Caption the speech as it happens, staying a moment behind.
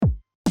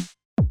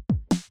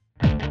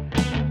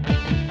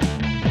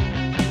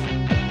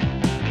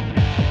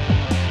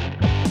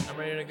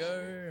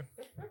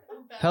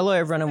Hello,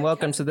 everyone, and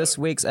welcome to this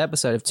week's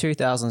episode of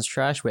 2000s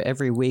Trash, where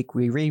every week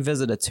we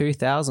revisit a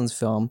 2000s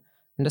film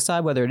and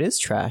decide whether it is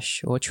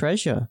trash or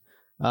treasure.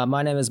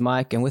 My name is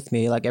Mike, and with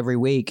me, like every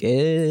week,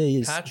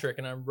 is Patrick,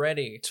 and I'm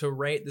ready to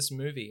rate this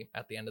movie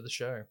at the end of the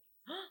show.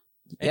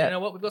 And Yeah. you know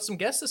what? We've got some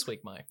guests this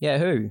week, Mike. Yeah,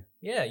 who?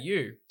 Yeah,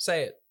 you.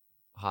 Say it.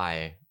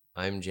 Hi,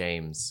 I'm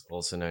James,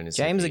 also known as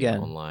James Hippie again.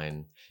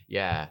 online.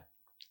 Yeah,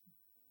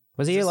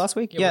 Was he here last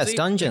week? Yeah, Yes, was he?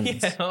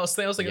 Dungeons. Yeah, I was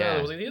thinking,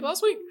 Yeah. was he here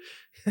last week?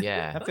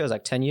 yeah. That feels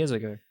like 10 years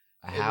ago.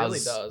 It really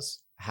does.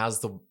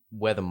 How's the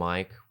weather,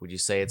 Mike? Would you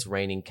say it's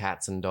raining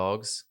cats and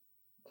dogs?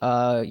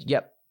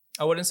 Yep.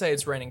 I wouldn't say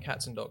it's raining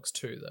cats and dogs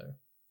too,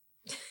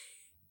 though.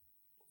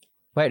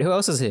 Wait, who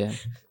else is here?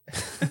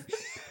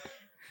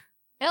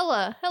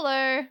 Ella,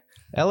 hello.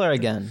 Ella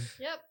again.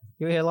 Yep.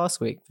 You were here last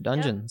week for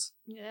Dungeons.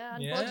 Yeah,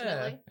 Yeah.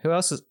 unfortunately. Who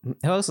else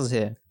is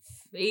here?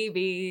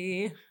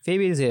 Baby.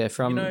 Phoebe's here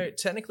from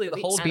Technically, the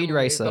Big whole Speed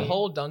Racer. the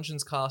whole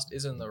Dungeons cast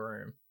is in the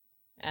room.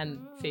 And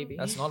Phoebe.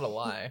 That's not a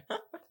lie.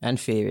 and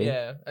Phoebe.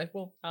 Yeah.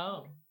 Well,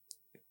 Oh.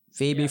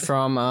 Phoebe Yeah.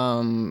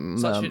 from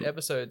such hit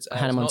episodes as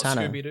Hannah not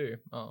Montana. Scooby-Doo.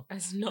 Oh.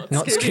 That's not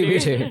Not Scooby-Doo.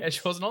 Scooby-Doo. Yeah,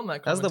 she wasn't on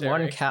that That's the one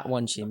commentary. cat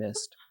one she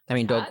missed. I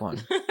mean, dog one.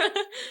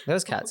 There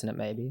was cats in it,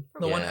 maybe.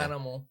 The one Yeah.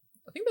 animal.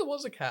 I think there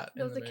was a cat.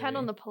 There in was a cat movie.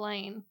 on the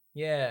plane.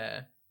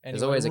 Yeah. And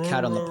There's he always went a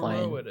cat on the row, row, row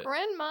plane. with it.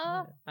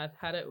 Grandma. I've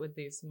had it with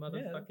these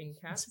motherfucking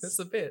cats That's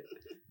the bit.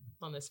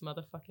 on this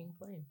motherfucking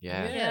plane.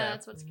 Yeah. Yeah,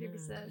 that's what Scooby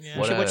says. Yeah. We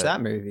What should watch a-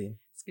 that movie.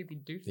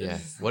 Scooby Doofus. Yeah.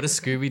 What a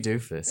Scooby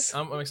Doofus.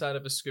 I'm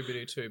excited for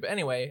Scooby-Doo too. But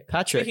anyway,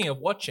 Patrick. speaking of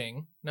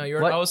watching, no, you're.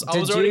 What I was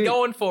did already you-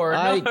 going for it.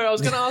 I- No, I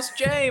was gonna ask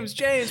James.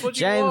 James, what'd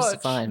you James, watch?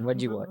 fine.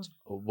 What'd you watch?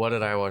 What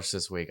did I watch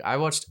this week? I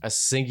watched a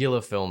singular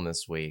film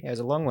this week. Yeah, it was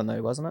a long one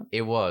though, wasn't it?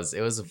 It was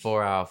a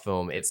 4-hour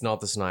film. It's not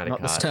the Snyder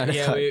Not the Cut. Snyder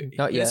Yeah, Cut.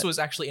 Not this yet. was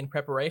actually in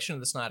preparation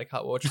of the Snyder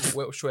Cut,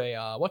 which we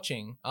are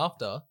watching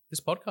after this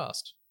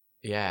podcast.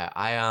 Yeah,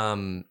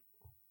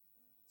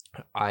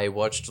 I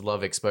watched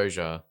Love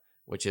Exposure,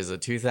 which is a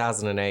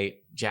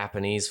 2008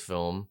 Japanese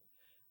film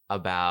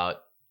about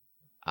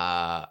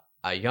a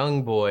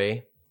young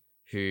boy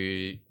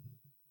a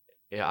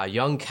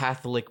young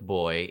Catholic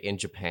boy in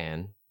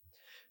Japan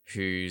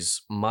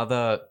whose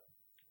mother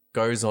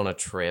goes on a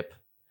trip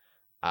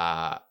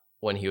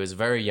when he was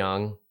very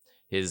young.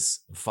 His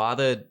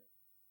father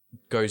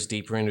goes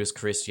deeper into his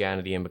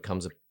Christianity and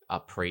becomes a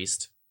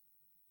priest.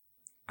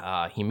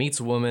 He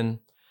meets a woman.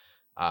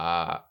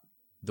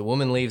 The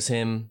woman leaves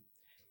him.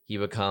 He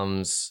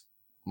becomes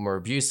more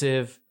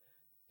abusive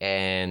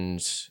and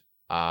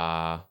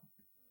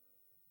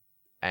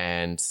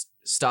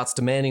starts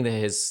demanding that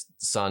his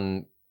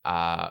son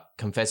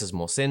confesses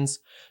more sins.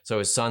 So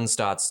his son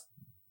starts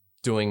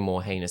doing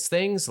more heinous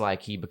things,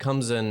 like he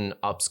becomes an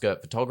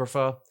upskirt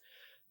photographer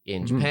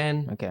in Mhm.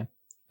 Japan. Okay.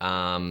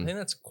 I think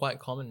that's quite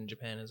common in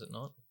Japan, is it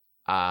not?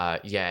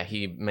 Yeah,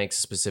 he makes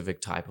a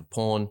specific type of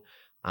porn.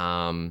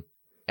 And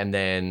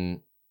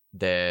then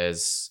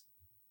there's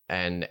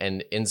and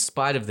in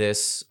spite of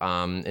this,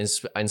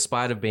 in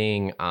spite of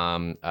being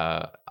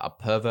a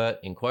pervert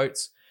in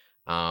quotes,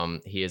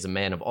 he is a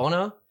man of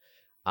honor,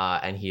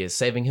 and he is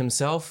saving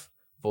himself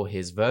for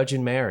his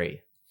Virgin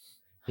Mary,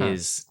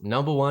 his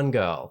number one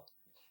girl.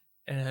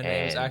 And her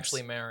name is And-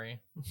 actually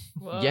Mary.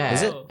 Whoa. Yeah,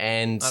 Is it?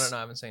 And I don't know.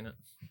 I haven't seen it.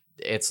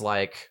 it's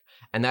like,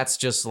 and that's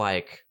just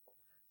like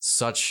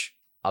such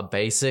a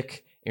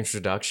basic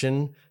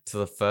introduction to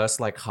the first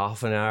like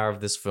half an hour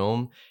of this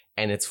film,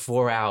 and it's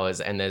 4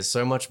 hours and there's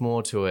so much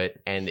more to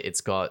it, and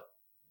it's got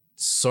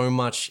so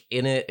much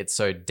in it. It's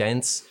so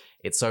dense,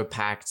 it's so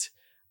packed.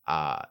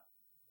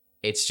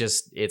 It's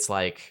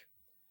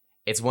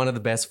one of the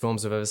best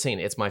films I've ever seen.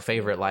 It's my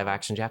favorite live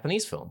action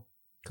Japanese film,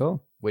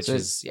 Cool. which So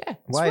is it's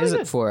Why really is it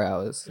good. 4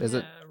 hours? Is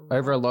it Yeah,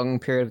 over a long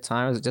period of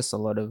time? Or is it just a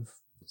lot of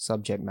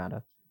subject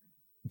matter?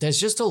 There's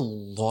just a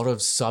lot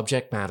of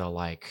subject matter.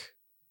 Like,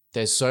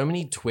 there's so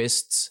many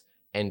twists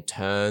and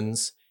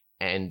turns,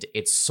 and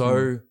it's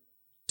so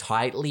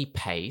tightly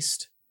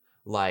paced.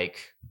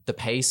 Like, the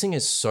pacing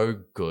is so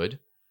good.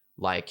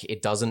 Like,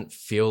 it doesn't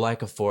feel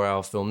like a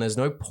 4-hour film. There's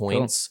no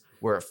points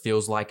where it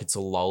feels like it's a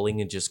lulling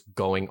and just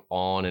going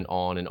on and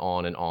on and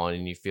on and on,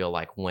 and you feel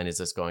like, when is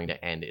this going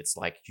to end? It's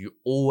like you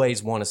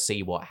always want to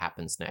see what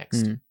happens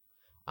next.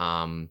 Mm.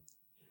 I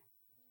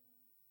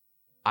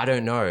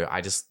don't know.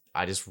 I just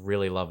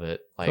really love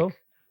it. Like, Cool.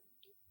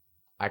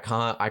 I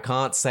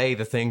can't say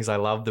the things I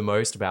love the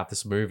most about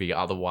this movie.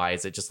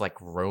 Otherwise, it just like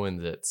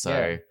ruins it.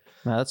 So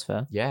No, that's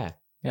fair. yeah.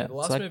 Yeah. The it's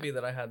last like movie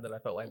that I had that I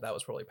felt like that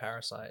was probably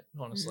Parasite,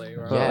 honestly.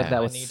 Where Yeah. I, Like that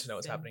I with- need to know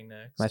what's happening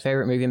next. my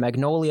favorite movie,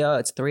 Magnolia.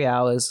 It's 3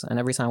 hours, and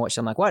every time I watch it,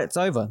 I'm like, "What? It's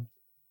over."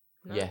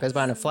 Yeah. It goes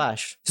by in a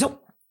flash. So,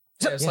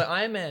 Yeah, it's like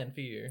Iron Man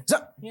for you. so.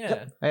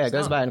 Yeah. Oh, yeah, it It's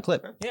goes done. by in a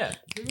clip. Yeah.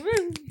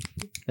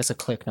 It's a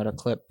click, not a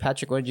clip.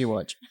 Patrick, what did you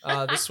watch?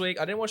 This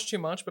week I didn't watch too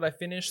much, but I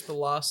finished the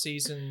last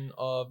season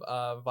of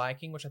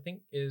Viking, which I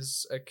think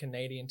is a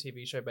Canadian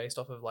TV show based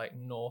off of like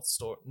Norse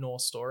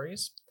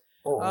stories.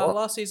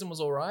 Last season was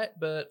all right,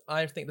 but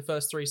I think the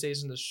first 3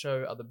 seasons of the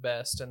show are the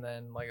best, and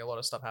then like a lot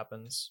of stuff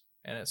happens,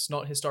 and it's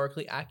not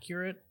historically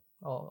accurate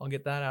I'll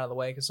get that out of the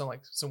way because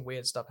some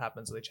weird stuff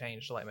happens. So they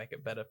change to like make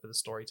it better for the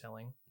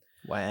storytelling.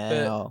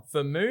 Wow. But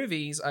for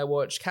movies, I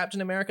watched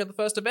Captain America: The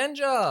First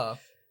Avenger.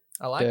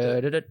 I liked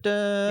it.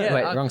 Da-da-da-da.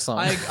 Wait, I- wrong song.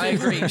 I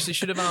agree. They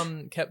should have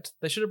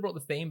They should have brought the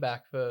theme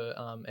back for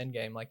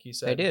Endgame, like you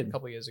said. They did. A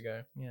couple years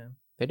ago. Yeah.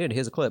 They did.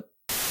 Here's a clip.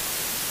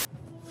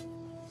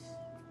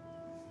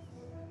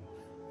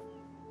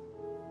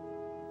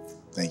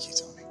 Thank you,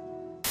 Tony.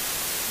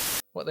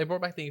 What, they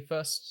brought back the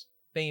first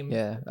theme?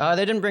 Yeah.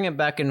 They didn't bring it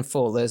back in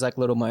full. There's like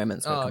little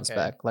moments where it comes okay.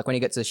 back. Like when he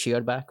gets his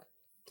shield back.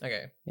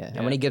 Okay. Yeah. And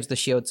Yeah. when he gives the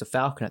shield to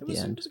Falcon at It the was,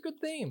 it end. was a good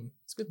theme.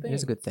 It's a good theme. It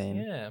is a good theme.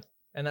 Yeah.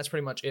 And that's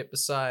pretty much it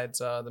besides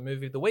the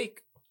movie of the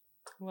week.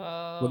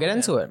 Whoa. We'll get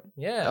into it.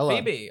 Yeah. Ella.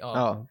 Phoebe.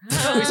 Oh. we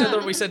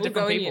said We'll different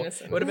go in people.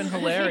 unison. It would have been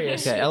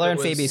hilarious. Okay, if Ella it and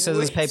was Phoebe,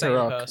 scissors, the paper, same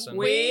rock. person.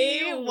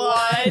 We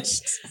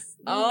watched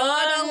Not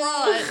a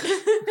lot.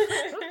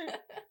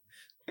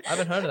 I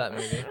haven't heard of that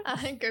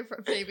movie. Go for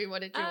it, Phoebe.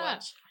 What did you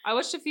watch? I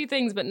watched a few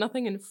things, but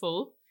nothing in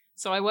full.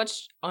 So I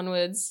watched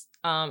Onwards.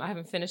 I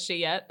haven't finished it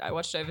yet. I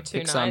watched it over 2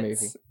 Pixar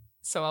nights. movie.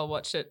 So I'll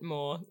watch it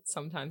more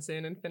sometime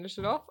soon and finish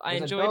it off. I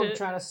There's a enjoyed dog it.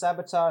 trying to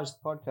sabotage the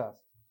podcast.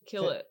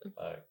 Kill it.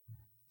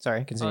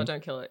 Sorry, Oh, continue.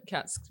 don't kill it.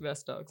 Cats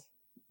versus dogs.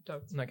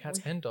 Dogs. No, cats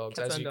and dogs,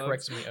 Cats as and you dogs.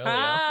 corrected me earlier.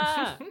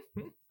 Ah!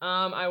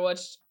 I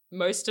watched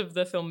most of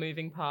the film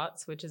Moving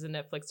Parts, which is a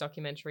Netflix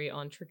documentary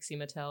on Trixie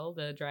Mattel,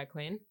 the drag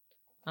queen.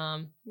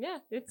 Yeah,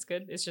 it's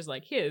good. It's just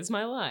like, here's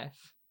my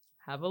life.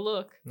 Have a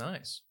look.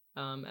 Nice.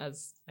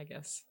 As I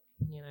guess,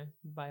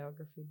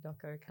 biography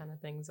doco kind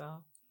of things are.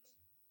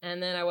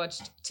 And then I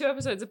watched 2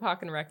 episodes of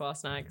Park and Rec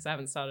last night because I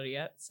haven't started it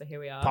yet. So here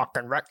we are. Park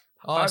and Rec.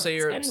 Oh, so Parks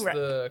it's and Rec.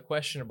 the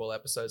questionable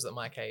episodes that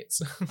Mike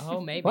hates. Oh,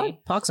 maybe.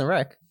 What? Parks and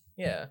Rec.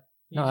 Yeah.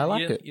 No, I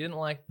liked didn't- it. You didn't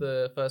like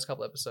the first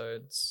couple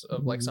episodes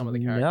of like some of the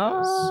characters.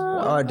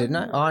 No. Oh, didn't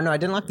I? Oh, no, I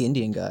didn't like the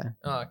Indian guy.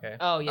 Oh, okay.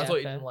 Oh, yeah. I thought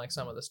you fair. didn't like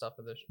some of the stuff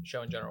of the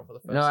show in general for the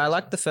first No, I season.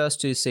 liked the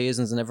first 2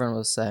 seasons, and everyone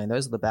was saying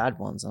those are the bad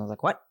ones. And I was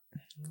like, what?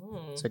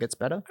 Mm. So it gets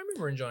better? I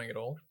remember enjoying it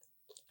all,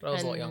 but I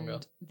was a lot younger.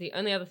 And the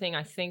only other thing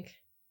I think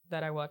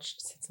that I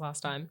watched since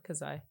last time,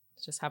 because I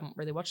just haven't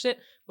really watched it,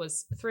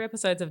 was 3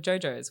 episodes of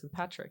JoJo's with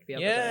Patrick the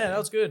other day. Yeah, that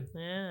was good.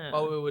 Yeah.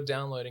 While we were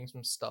downloading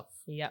some stuff.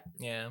 Yep.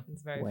 Yeah.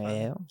 It's very fun.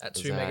 Well, At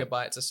Was 2 that-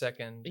 megabytes a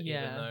second, even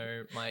Yeah.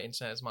 though my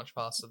internet is much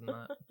faster than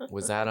that.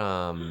 Was that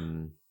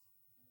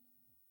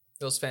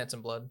It was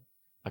Phantom Blood.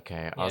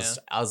 okay? I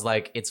was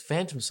like, it's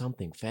Phantom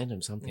something,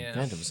 Phantom something, Yeah.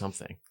 Phantom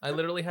something. I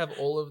literally have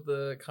all of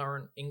the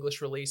current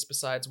English release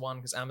besides one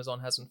because Amazon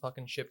hasn't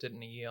fucking shipped it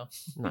in a year.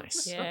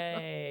 Nice.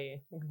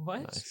 Yay.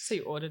 What? Nice. So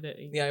you ordered it?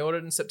 Yeah, I ordered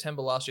it in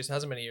September last year, so it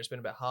hasn't been a year. It's been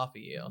about half a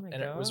year. Oh my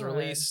And it was God.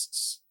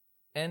 released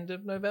end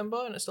of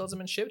November and it still hasn't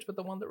been shipped, but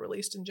the one that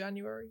released in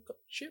January got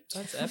shipped.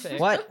 That's epic.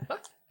 what?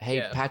 Hey,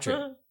 Yeah.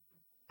 Patrick,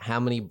 how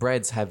many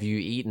breads have you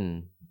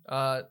eaten?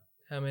 How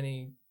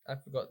many? I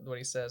forgot what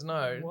he says.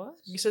 No. What?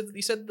 You said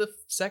the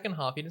second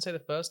half. You didn't say the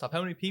first half.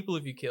 How many people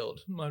have you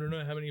killed? I don't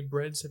know. How many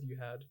breads have you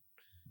had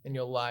in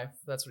your life?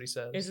 That's what he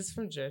says. Is this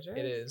from JoJo?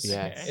 It is.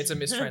 Yeah. It's a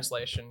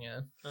mistranslation. Yeah.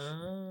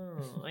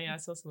 Oh, yeah, I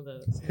saw some of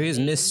the. Who's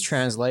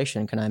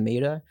mistranslation? Can I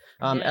meet her?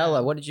 Yeah.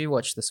 Ella, what did you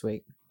watch this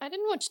week? I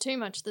didn't watch too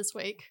much this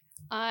week.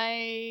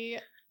 I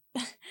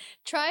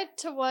tried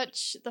to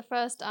watch the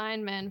first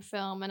Iron Man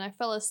film and I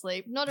fell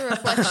asleep. Not a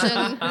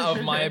reflection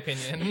of my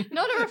opinion.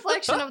 Not a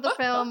reflection of the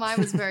film. I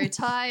was very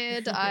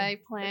tired. I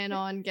plan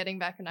on getting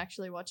back and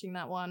actually watching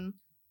that one.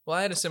 Well,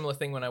 I had a similar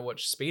thing when I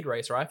watched Speed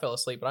Racer. I fell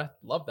asleep, but I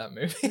loved that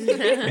movie.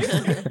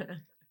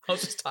 I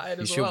was just tired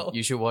as well.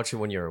 You should watch it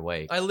when you're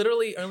awake. I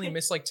literally only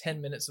missed like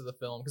 10 minutes of the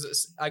film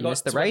because I You got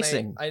missed the to when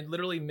racing. I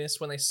literally missed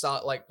when they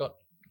got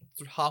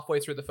halfway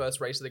through the first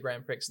race of the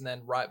Grand Prix and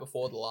then right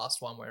before the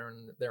last one where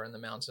they're in the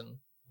mountain.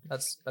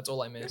 That's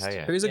all I missed. Oh,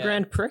 yeah. Who's a Yeah.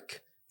 Grand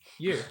Prick?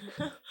 You.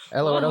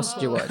 Ella, what else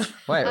did you watch?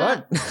 Wait,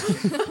 what?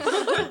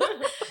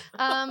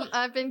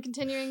 I've been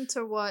continuing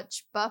to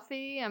watch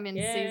Buffy. I'm in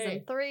Yay.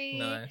 season 3.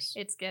 Nice.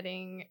 It's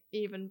getting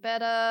even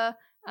better.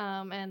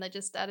 And they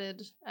just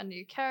added a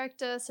new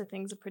character, so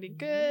things are pretty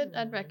good.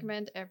 I'd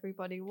recommend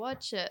everybody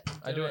watch it.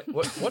 I do it.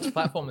 What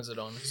platform is it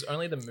on? Is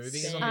only the movie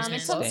is on Stan. Disney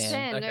It's on Plus?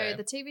 Stan. Okay. No,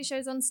 the TV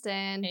show's on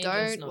Stan. Angel's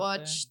Don't not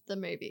watch the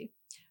movie.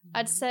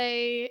 I'd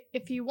say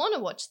if you want to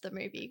watch the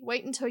movie,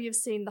 wait until you've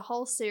seen the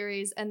whole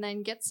series and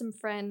then get some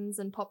friends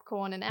and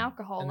popcorn and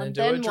alcohol and then and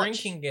do then a watch,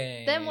 drinking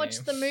game. then watch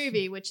the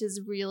movie, which is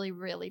really,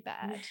 really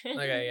bad.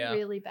 Okay, yeah.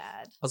 Really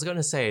bad. I was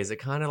gonna say, is it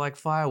kind of like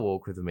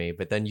Firewalk with me?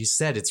 But then you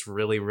said it's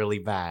really, really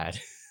bad.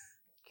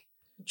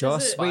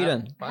 Joss Does it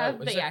Whedon. Have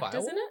Was the it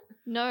actors in Firewalk? it?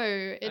 No,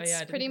 it's yeah, I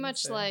didn't pretty think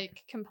much so.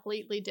 like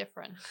completely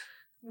different.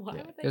 Why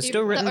Yeah. would It was they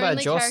still do written The by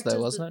only Joss, though, characters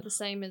wasn't are it? the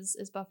same as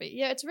Buffy.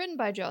 Yeah, it's written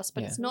by Joss,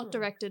 but Yeah. it's not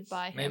directed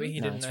by him. Maybe he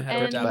No, didn't it's know how to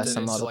written by adapt it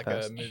some into other like a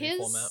person. movie His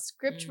format.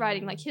 script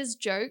writing, like his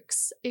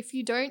jokes, if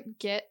you don't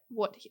get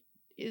what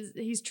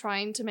he's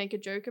trying to make a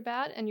joke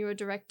about, and you're a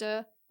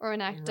director or an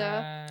actor,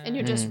 and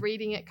you're just Mhm.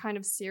 reading it kind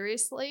of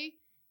seriously,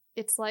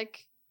 it's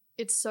like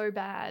it's so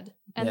bad.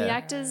 And the Yeah.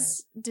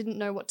 actors didn't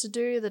know what to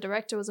do. The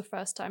director was a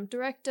first-time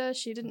director.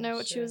 She didn't know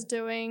what she was Shit.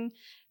 doing.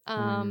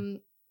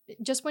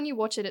 just when you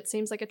watch it, it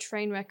seems like a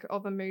train wreck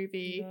of a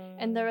movie.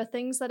 And there are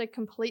things that are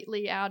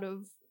completely out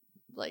of,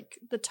 like,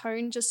 the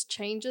tone just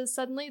changes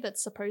suddenly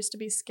that's supposed to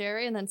be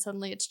scary, and then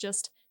suddenly it's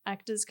just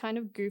actors kind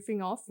of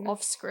goofing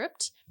off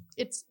script.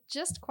 It's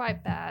just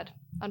quite bad,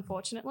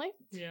 unfortunately.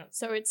 Yeah.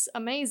 So it's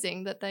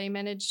amazing that they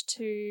managed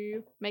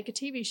to make a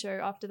TV show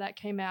after that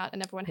came out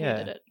and everyone Yeah.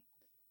 hated it.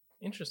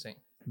 Interesting.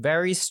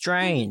 Very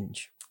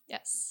strange.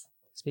 Yes.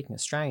 Speaking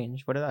of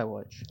strange, what did I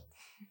watch?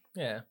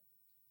 Yeah.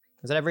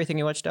 Is that everything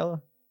you watched,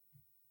 Ella?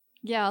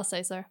 Yeah, I'll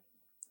say so.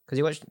 Because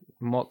you watched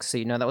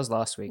Moxie. No, that was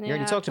last week. You Yeah,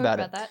 already I've talked about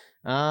it. that.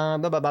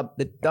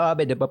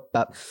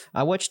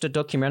 I watched a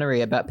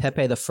documentary about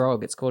Pepe the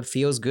Frog. It's called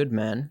Feels Good,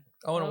 Man.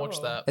 I want to watch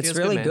Oh. that. It's Feels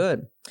really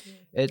good,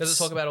 good. Does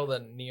it talk about all the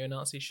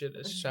neo-Nazi shit?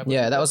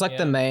 Yeah, that was like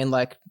the Yeah. main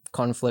like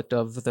conflict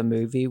of the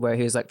movie, where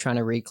he was like trying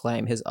to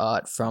reclaim his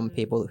art from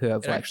people who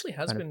have It like actually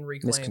has kind of been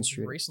reclaimed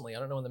misconstrued. recently. I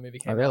don't know when the movie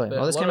came Oh, really? out. But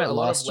Well, this a came lot out of,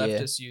 last a lot year.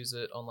 of leftists use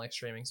it on like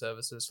streaming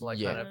services to like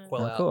Yeah. kind of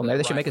quell Oh, out. cool. the Maybe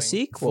they should make a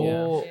right-wing. sequel. Yeah.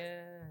 For,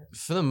 Yeah.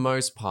 for the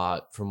most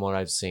part, from what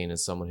I've seen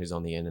as someone who's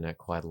on the internet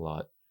quite a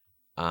lot,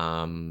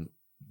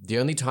 the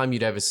only time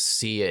you'd ever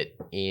see it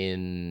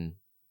in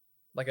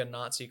Like a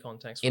Nazi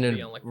context in would a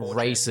be on like 4chan,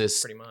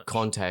 racist pretty much.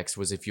 context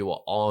was if you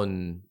were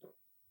on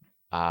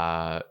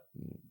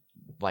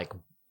like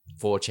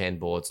 4chan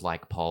boards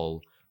like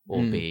Poll or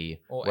Mm. B,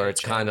 Or where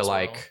it's 8chan kind of as well.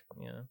 like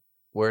Yeah.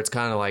 where it's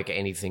kind of like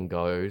anything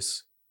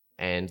goes,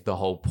 and the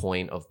whole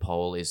point of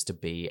Poll is to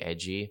be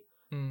edgy.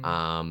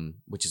 Mm.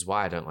 Which is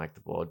why I don't like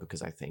the board,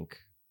 because I think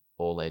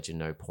all edge and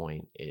no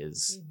point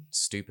is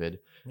stupid.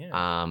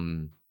 Yeah.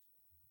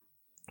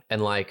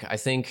 And like I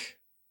think,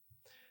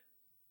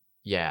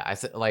 yeah,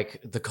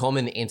 like the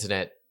common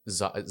internet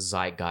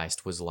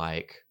zeitgeist was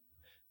like,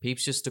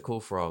 Peep's just a cool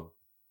frog,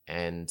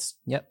 and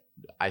Yep.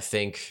 I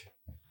think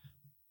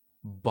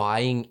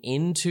buying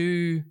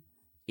into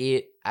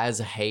it as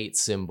a hate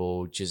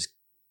symbol just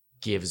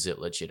gives it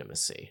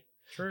legitimacy.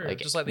 True. like,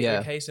 Just like the yeah.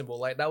 OK symbol.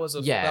 Like that was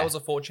a Yeah, that was a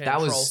 4chan that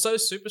troll. was- So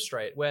super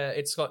straight, where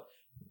it's got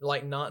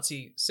like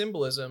Nazi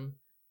symbolism,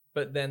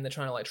 but then they're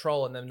trying to like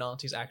troll, and then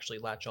Nazis actually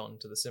latch on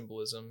to the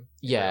symbolism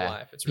in Yeah, real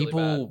life. It's really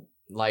people bad.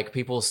 like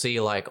people see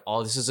like,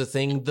 oh, this is a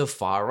thing the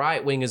far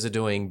right wingers are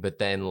doing, but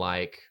then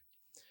like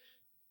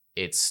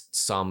it's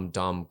some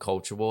dumb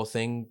culture war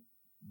thing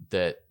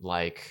that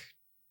like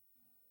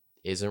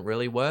isn't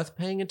really worth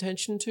paying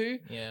attention to,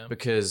 Yeah.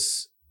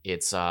 because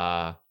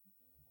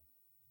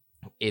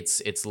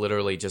it's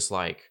literally just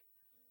like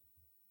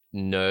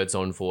nerds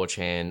on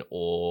 4chan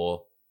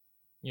or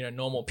You know,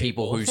 normal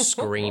people who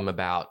scream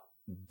about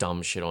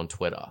dumb shit on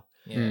Twitter.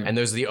 Yeah. Mm. And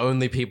those are the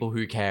only people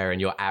who care. And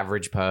your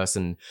average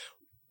person,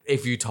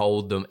 if you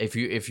told them, if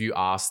you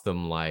asked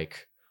them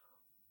like,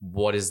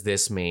 what does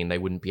this mean? They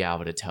wouldn't be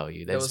able to tell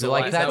you. They'd That was be the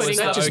like, like- that, was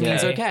that the just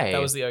means okay.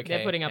 That was the OK.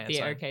 They're putting up the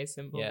answer. OK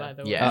symbol, Yeah. by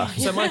the way. Yeah.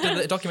 So, Mike, did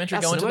the documentary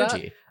That's go an into that?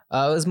 emoji.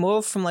 It was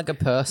more from like a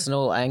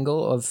personal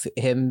angle of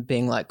him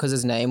being like, because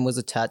his name was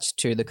attached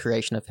to the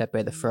creation of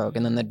Pepe the Frog,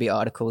 and then there'd be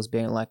articles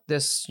being like,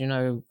 this, you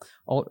know,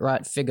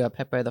 alt-right figure,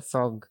 Pepe the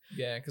Frog,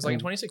 Yeah, because like in And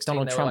 2016,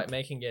 Donald they were Trump. like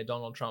making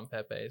Donald Trump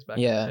Pepe's back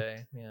Yeah. in the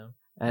day. Yeah.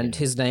 and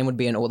his name would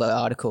be in all the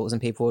articles, and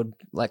people would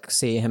like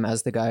see him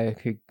as the guy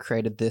who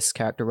created this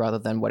character rather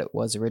than what it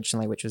was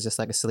originally, which was just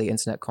like a silly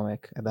internet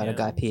comic about a Yeah.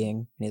 guy peeing,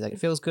 and he's like, it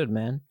feels good,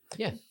 man.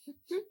 Yeah.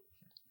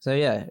 So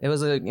yeah, it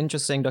was an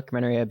interesting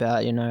documentary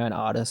about, you know, an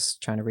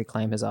artist trying to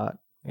reclaim his art.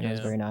 It was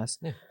Yeah. very nice.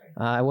 Yeah.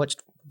 I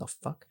watched the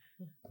fuck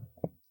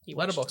You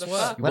watched Letterbox The what?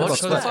 Fuck.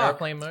 Letterboxd Because it's what?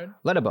 airplane mode.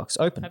 Letterbox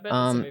open. I bet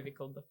there's a movie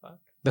called The Fuck.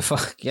 The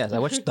fuck. Yes, I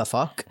watched the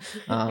fuck.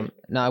 No,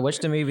 I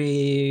watched a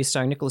movie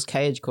starring Nicolas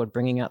Cage called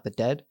Bringing Out the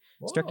Dead.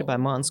 It's directed by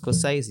Whoa. Martin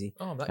Scorsese.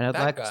 Oh, that, And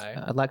that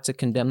guy. I'd like to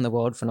condemn the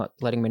world for not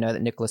letting me know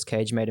that Nicolas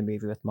Cage made a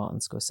movie with Martin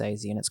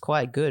Scorsese, and it's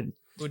quite good.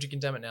 Would you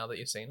condemn it now that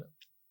you've seen it?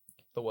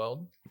 The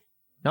world?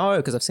 No,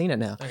 because I've seen it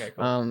now. Okay,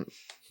 cool.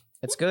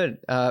 It's good.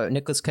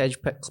 Nicolas Cage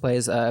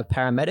plays a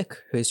paramedic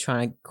who's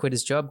trying to quit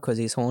his job because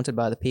he's haunted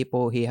by the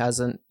people he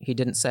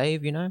didn't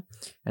save, you know,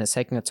 and it's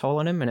taking a toll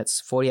on him. And it's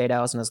 48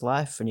 hours in his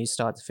life, and you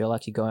start to feel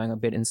like you're going a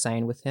bit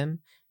insane with him.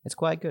 It's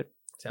quite good.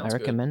 Sounds I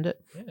recommend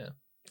it. good. Yeah.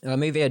 A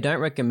movie I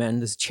don't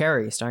recommend is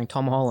Cherry, starring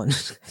Tom Holland.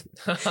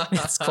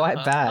 It's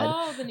quite bad.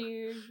 Oh, the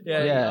new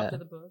Yeah, yeah. after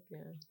the book. Yeah.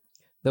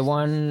 The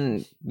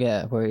one,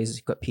 where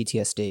he's got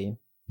PTSD,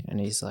 and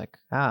he's like,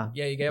 Yeah,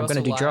 you gave I'm us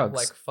gonna a do live, drugs.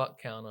 like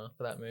fuck counter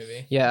for that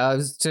movie. Yeah, I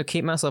was to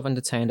keep myself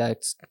entertained. I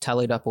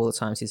tallied up all the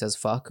times he says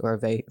 "fuck" or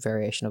a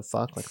variation of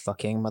 "fuck," like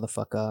 "fucking,"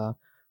 "motherfucker,"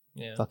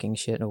 Yeah. "fucking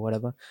shit" or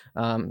whatever.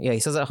 He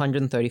says it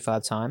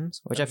 135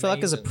 times, which I feel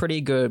like is a Amazing.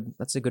 pretty good.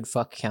 That's a good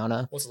fuck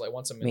counter. What's it like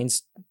once a It minute?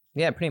 means,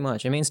 yeah, pretty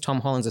much. It means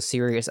Tom Holland's a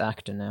serious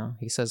actor now.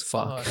 He says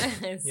 "fuck."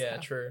 Oh, yeah,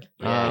 true.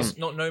 Yeah. It's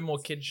not no more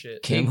kid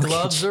shit. Kid Yeah.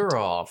 gloves are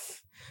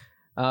off.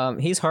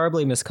 He's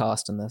horribly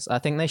miscast in this. I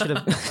think they should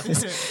have.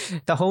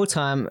 The whole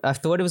time, I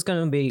thought it was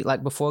going to be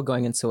like before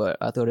going into it.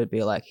 I thought it'd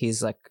be like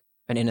he's like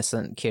an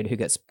innocent kid who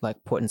gets like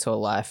put into a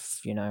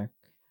life, you know.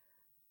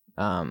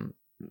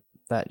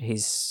 That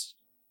he's,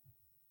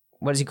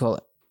 what does he call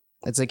it?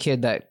 It's a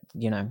kid that,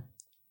 you know,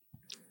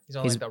 He's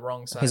on he's- like the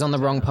wrong side. he's on the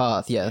of wrong town.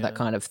 path. Yeah, Yeah. that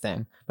kind of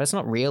thing. But it's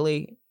not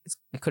really.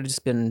 it could have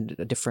just been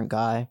a different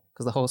guy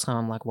because the whole time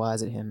I'm like, why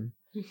is it him?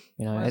 You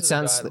know, Why it is it a guy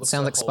sounds that it looks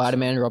sounds so like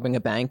Spider-Man wholesome? robbing a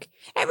bank.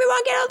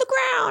 Everyone get on the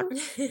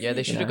ground. Yeah,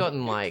 they should have know?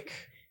 gotten like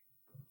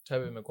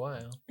Tobey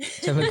Maguire.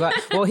 Tobey Maguire.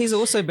 Well, he's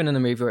also been in a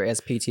movie where he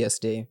has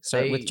PTSD. So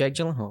They- with Jake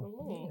Gyllenhaal.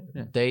 Ooh.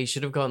 they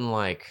should have gotten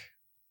like,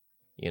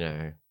 you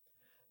know,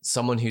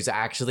 someone who's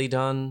actually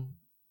done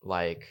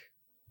like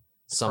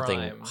something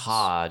Crimes.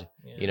 hard.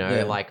 Yeah. You know,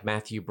 Yeah. like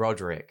Matthew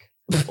Broderick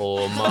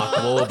or Mark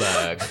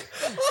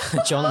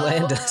Wahlberg. John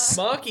Landis.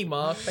 Marky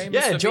Mark, famous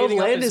Yeah, for John beating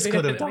up Landis his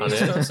could have done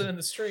Vietnamese it. person in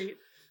the street.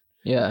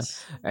 Yeah.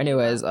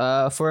 Anyways,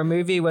 for a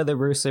movie where the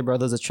Russo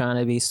brothers are trying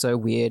to be so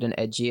weird and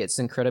edgy, it's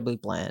incredibly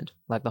bland.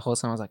 Like the whole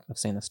time I was like, I've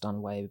seen this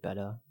done way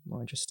better, more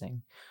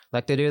interesting.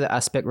 Like they do the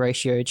aspect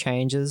ratio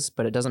changes,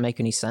 but it doesn't make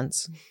any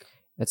sense.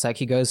 It's like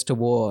he goes to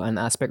war and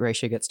the aspect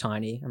ratio gets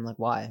tiny. I'm like,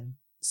 why?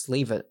 Just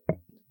leave it.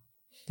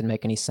 Didn't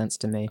make any sense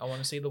to me. I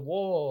want to see the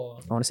war.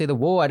 I want to see the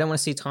war. I don't want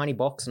to see tiny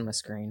box on my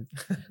screen.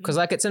 Because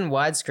like it's in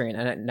widescreen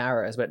and it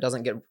narrows, but it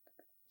doesn't get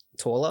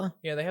taller.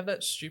 Yeah, they have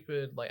that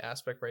stupid like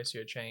aspect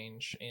ratio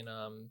change in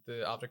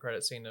the after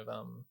credit scene of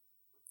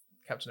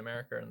Captain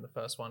America in the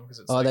first one because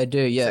it's Oh, like, they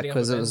do, yeah, setting up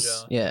because it was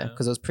Avenger, yeah,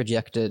 because it was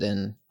projected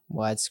in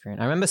widescreen.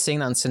 I remember seeing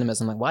that in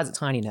cinemas. I'm like, why is it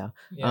tiny now?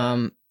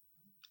 yeah.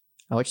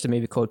 I watched a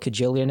movie called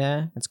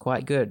Kajillionaire. It's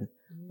quite good.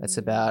 It's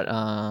about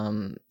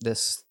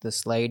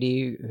this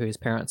lady whose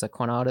parents are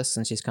con artists,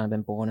 and she's kind of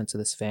been born into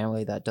this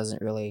family that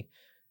doesn't really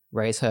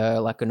raise her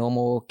like a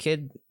normal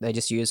kid. They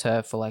just use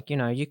her for like,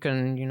 you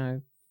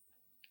can,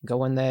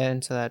 go in there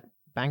into that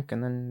bank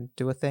and then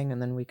do a thing, and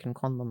then we can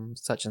con them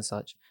such and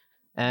such.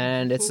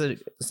 And it's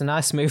a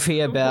nice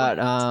movie about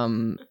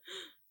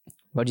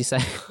what'd you say?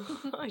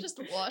 Just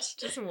what?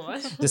 Just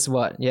what? Just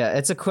what? Yeah,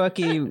 it's a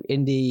quirky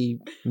indie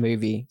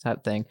movie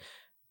type thing,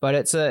 but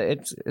it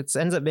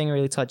ends up being a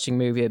really touching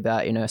movie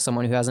about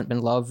someone who hasn't been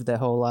loved their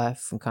whole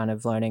life and kind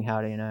of learning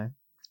how to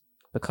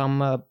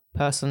become a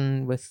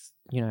person with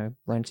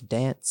learn to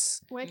dance.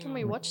 Where can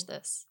we watch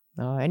this?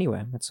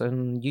 Anywhere, it's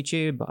on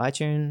YouTube,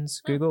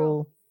 iTunes, Google,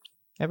 cool.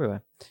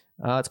 everywhere.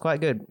 It's quite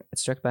good.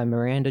 It's directed by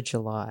Miranda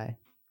July.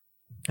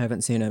 I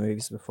haven't seen her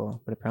movies before,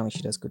 but apparently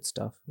she does good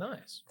stuff.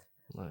 Nice.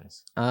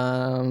 Nice.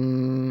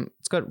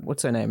 It's got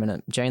what's her name in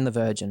it? Jane the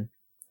Virgin.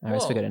 I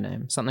always Whoa. forget her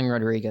name. Something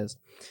Rodriguez.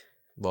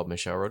 What,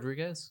 Michelle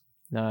Rodriguez?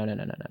 No.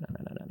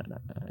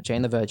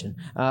 Jane the Virgin.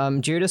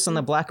 Judas and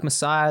the Black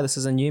Messiah. This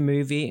is a new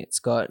movie. It's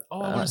got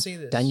Oh, I want to see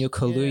this. Daniel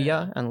Kaluuya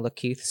Yeah. and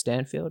Lakeith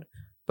Stanfield.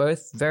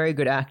 Both very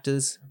good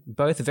actors.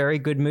 Both very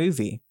good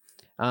movie.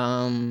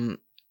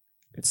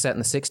 It's set in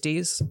the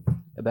 60s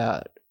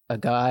about a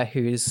guy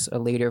who's a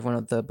leader of one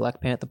of the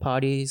Black Panther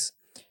parties.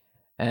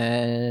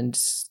 And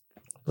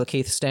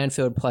Lakeith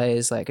Stanfield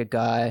plays like a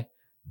guy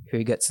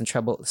who gets in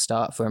trouble at the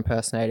start for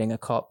impersonating a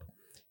cop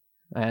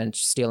and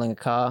stealing a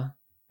car.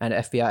 And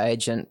an FBI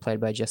agent played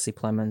by Jesse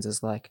Plemons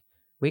is like,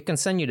 we can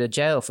send you to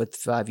jail for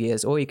 5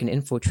 years, or you can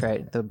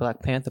infiltrate the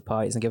Black Panther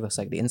parties and give us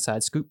like the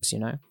inside scoops,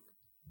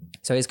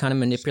 So he's kind of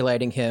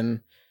manipulating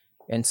him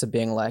into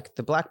being like,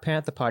 the Black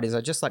Panther parties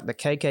are just like the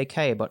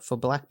KKK, but for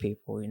black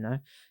people,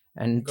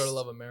 And Gotta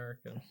love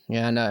America.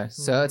 yeah, I know.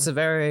 So it's a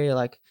very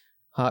like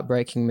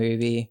heartbreaking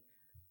movie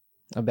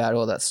about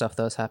all that stuff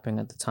that was happening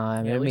at the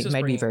time. Yeah, at least It it's made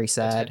me bringing very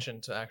sad.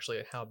 Attention to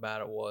actually how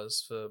bad it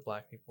was for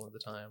black people at the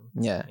time.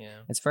 Yeah. Yeah.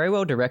 It's very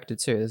well directed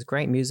too. There's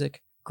great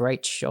music,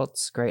 great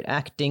shots, great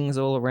actings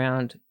all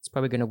around. It's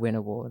probably going to win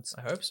awards.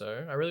 I hope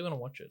so. I really want to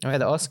watch it. Oh, yeah,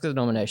 the Oscar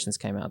nominations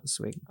came out this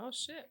week. Oh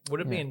shit. Would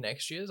it be Yeah. in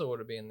next year's or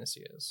would it be in this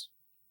year's?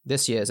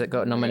 This year's it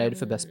got nominated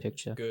for Best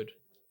Picture. Good.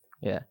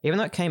 Yeah, even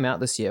though it came out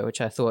this year, which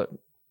I thought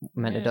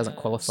meant it doesn't Yeah.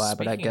 qualify,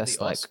 but I Speaking of guess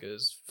the like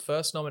Oscars,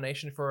 first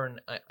nomination for an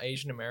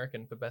Asian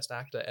American for Best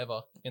Actor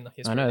ever in the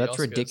history. I know, of the that's Oscars.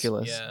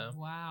 ridiculous. Yeah.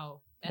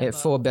 Wow. yeah, Ever.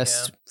 for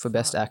best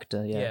Fuck.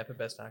 actor. Yeah. Yeah, for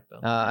Best Actor.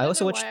 I don't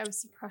also know watched. why I was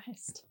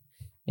surprised.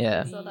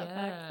 Yeah, saw that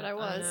fact, but I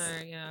was.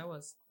 know, yeah, I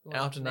was.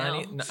 Well, after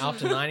now.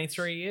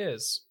 93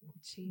 years.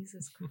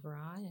 Jesus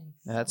Christ.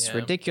 that's Yeah.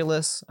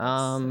 ridiculous.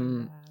 That's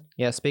so bad.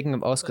 Yeah, speaking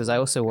of Oscars, I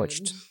also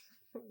watched.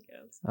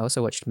 I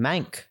also watched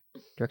Mank,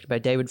 directed by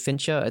David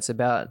Fincher. It's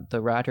about the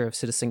writer of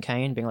Citizen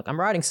Kane being like, I'm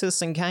writing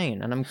Citizen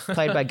Kane, and I'm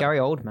played by Gary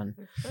Oldman.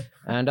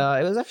 And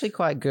it was actually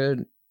quite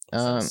good.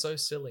 Sounds so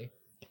silly.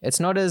 It's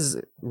not as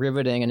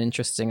riveting and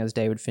interesting as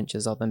David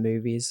Fincher's other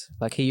movies.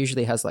 Like, he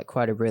usually has like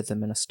quite a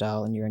rhythm and a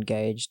style, and you're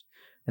engaged.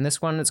 And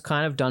this one, it's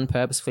kind of done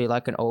purposefully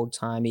like an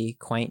old-timey,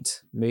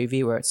 quaint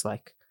movie where it's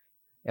like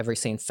every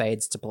scene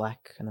fades to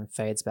black and then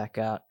fades back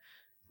out.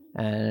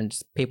 And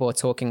people are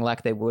talking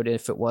like they would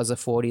if it was a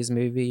 40s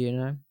movie,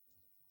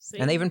 See?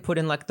 And they even put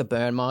in like the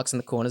burn marks in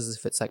the corners as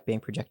if it's like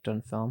being projected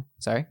on film.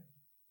 Sorry?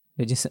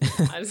 Did you say?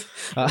 I was,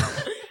 Uh,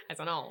 I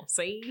don't know.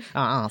 See?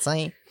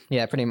 see?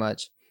 Yeah, pretty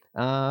much.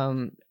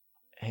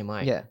 Hey,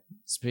 Mike. Yeah.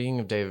 Speaking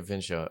of David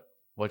Fincher,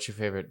 what's your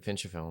favorite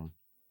Fincher film?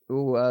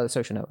 Ooh,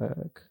 Social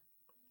Network.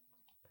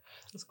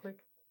 Just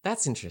quick.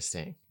 That's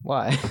interesting.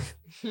 Why?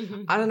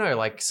 I don't know.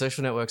 Like,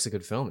 Social Network's a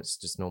good film. It's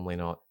just normally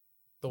not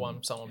The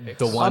one someone picks.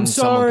 The one I'm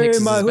someone sorry, picks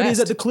is my his hoodie's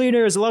best. at the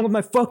cleaners along with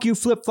my fuck you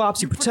flip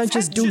flops, you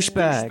pretentious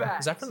douchebag.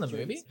 Is that from the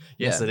movie?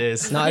 Yes, Yeah. it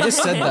is. No, I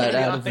just said that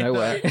out of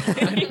nowhere.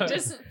 He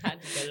just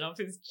had to get it off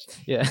his chest.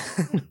 Yeah.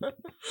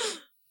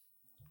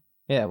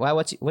 Yeah. Wow.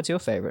 What's your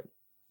favorite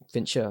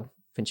Fincher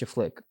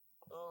flick?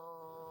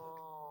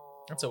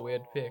 That's a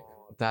weird pick.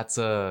 That's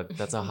a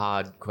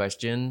hard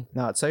question.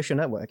 No, it's Social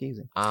Network.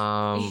 Easy.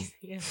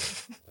 Yeah.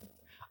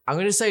 I'm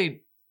gonna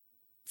say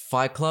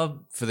Fight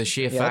Club for the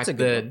sheer Yeah, that's a fact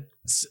good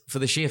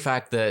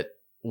that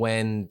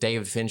when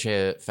David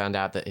Fincher found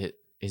out that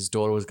his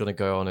daughter was gonna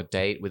go on a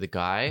date with a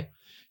guy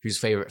whose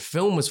favorite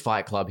film was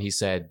Fight Club, he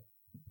said,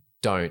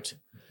 "Don't."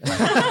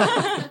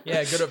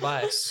 Yeah, good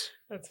advice.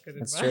 That's good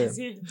That's advice.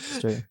 true. Yeah. It's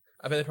true.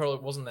 I bet it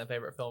probably wasn't their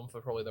favorite film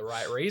for probably the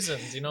right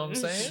reasons. You know what I'm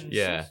saying?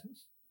 Yeah,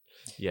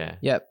 yeah.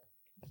 Yep.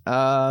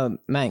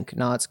 Mank.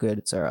 No, it's good.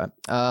 It's alright.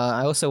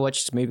 I also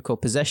watched a movie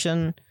called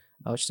Possession.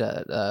 I watched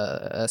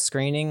a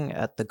screening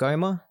at the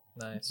Goma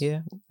Nice.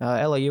 here.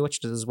 Ella, you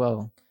watched it as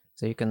well,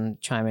 so you can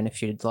chime in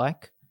if you'd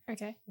like.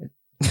 Okay.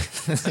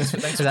 Thanks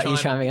Is for that you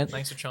chiming in?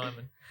 Thanks for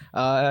chiming.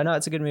 No,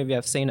 it's a good movie.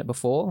 I've seen it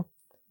before.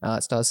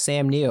 It stars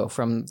Sam Neill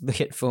from the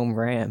hit film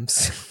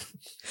Rams.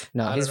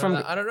 No, I he's don't know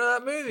from that- I don't know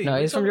that movie. no, What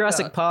are he's you from talking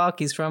Jurassic about? Park.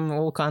 He's from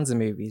all kinds of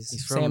movies.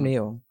 He's Sam from-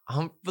 Neill,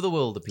 Hunt for the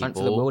Wilder People. Hunt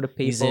for the Wilder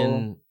He's People.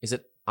 in. Is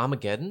it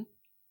Armageddon?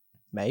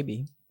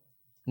 maybe.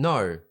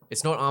 No,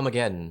 it's not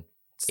Armageddon.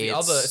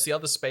 It's the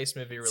other space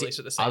movie It's released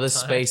the at the same other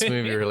time. space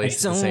movie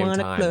released I at the don't same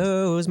wanna time.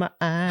 close my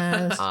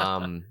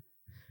eyes.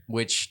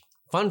 Which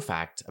fun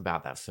fact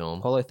about that film?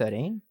 Apollo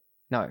 13?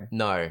 No.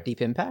 No,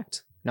 Deep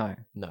Impact? No.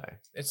 no.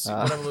 It's Uh,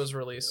 whatever was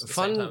released. At the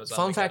same time Fun as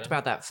fun fact Armageddon.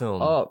 about that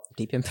film. Oh,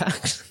 Deep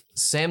Impact.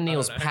 Sam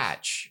Neill's know.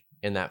 patch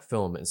in that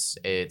film is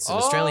it's an Oh,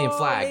 Australian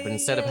flag, yeah, but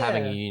instead of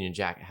having a yeah. Union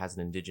Jack, it has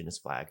an Indigenous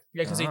flag.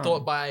 Yeah, because he Oh.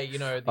 thought by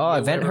the Oh, year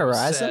Event where it was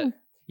set- Horizon?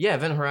 Yeah,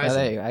 Event Oh, Horizon.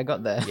 there you go. I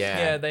got there. yeah.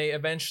 Yeah, they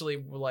eventually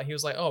were like, he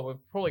was like, oh, we're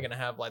probably going to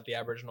have like the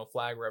Aboriginal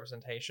flag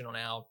representation on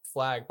our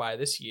flag by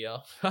this year.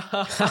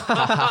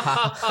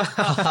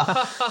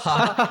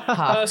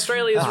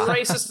 Australia's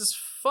racist as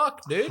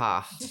fuck, dude.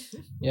 Ha.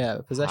 Yeah,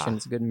 Possession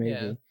is a good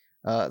movie.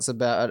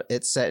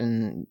 It's set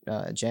in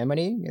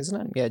Germany,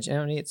 isn't it? Yeah,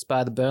 Germany. It's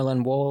by the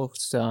Berlin Wall.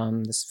 It's,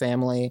 this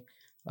family,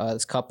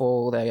 this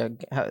couple, they're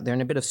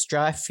in a bit of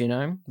strife,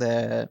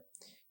 they're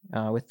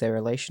with their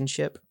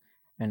relationship,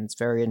 and it's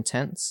very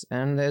intense.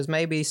 And there's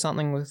maybe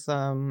something with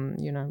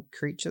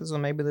creatures, or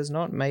maybe there's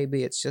not.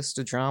 Maybe it's just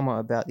a drama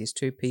about these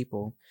two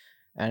people,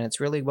 and it's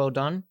really well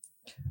done.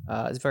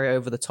 It's very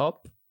over the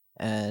top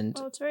and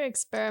Oh, it's very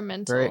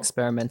experimental. very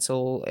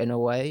experimental in a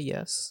way.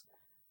 Yes.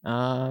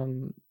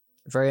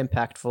 Very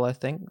impactful, I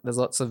think. There's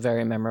lots of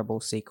very memorable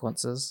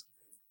sequences,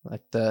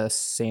 like the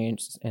scene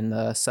in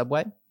the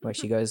subway where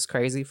she goes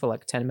crazy for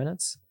like 10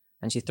 minutes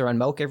and she's throwing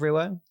milk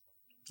everywhere.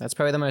 That's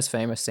probably the most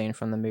famous scene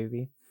from the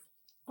movie.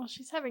 Well,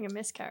 she's having a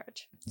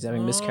miscarriage. She's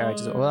having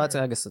miscarriages. Well, I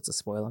guess it's a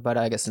spoiler, but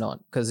I guess not,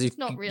 because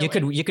Not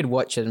you could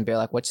watch it and be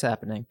like, "What's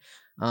happening?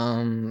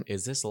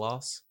 Is this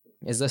loss?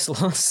 Is this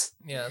loss?"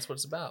 Yeah, that's what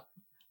it's about.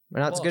 But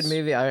no, it's a good Loss.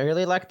 movie. I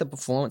really like the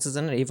performances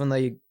in it, even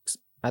though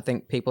I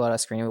think people at our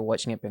screen were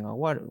watching it being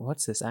like,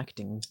 what's this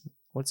acting?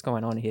 What's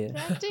going on here? The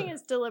acting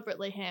is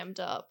deliberately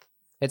hammed up.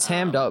 It's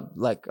hammed up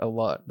like a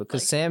lot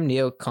because like, Sam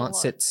Neill can't lot.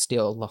 sit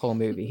still the whole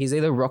movie. He's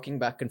either rocking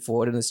back and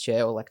forward in his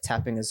chair or like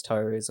tapping his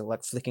toes or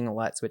like flicking a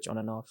light switch on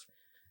and off.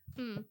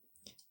 Mm.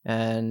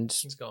 And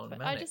He's going But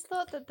manic. I just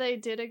thought that they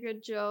did a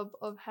good job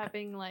of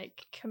having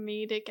like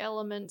comedic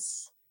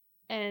elements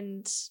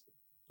and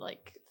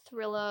like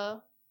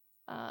thriller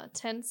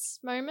tense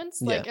moments.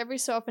 Yeah. Like every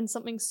so often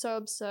something so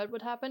absurd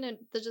would happen and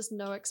there's just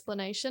no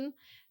explanation.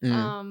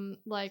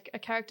 Like a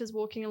character's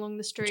walking along the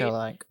which street I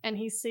like. and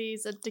he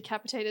sees a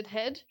decapitated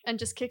head and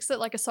just kicks it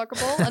like a soccer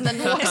ball and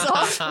then walks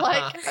off.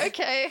 Like,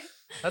 okay.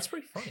 That's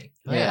pretty funny.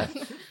 Yeah.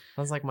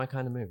 Sounds like my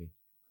kind of movie.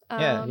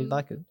 Yeah, you'd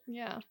like it.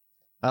 Yeah.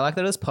 I like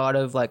that it's part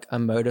of like a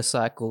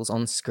motorcycles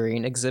on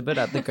screen exhibit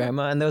at the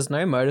Goma, and there was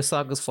no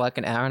motorcycles for like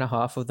an hour and a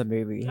half of the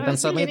movie. I Then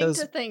was suddenly there beginning was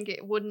to think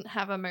it wouldn't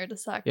have a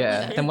motorcycle.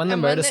 yeah. in it. Then when the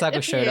And it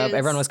motorcycle showed up,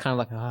 everyone was appears- kind of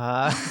like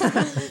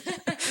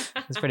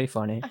ah. It's pretty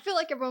funny. I feel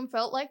like everyone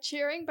felt like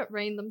cheering, but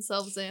reined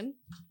themselves in.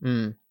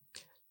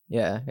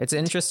 Yeah, it's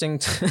interesting.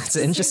 It's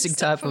an interesting Except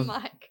type for of.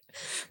 Mike.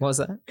 What was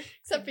that?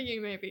 Except for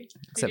you, maybe.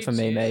 Except you for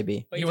me, cheer?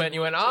 maybe. But You went,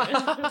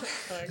 ah.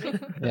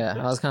 Yeah,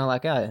 I was kind of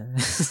like,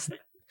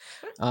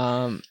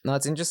 no,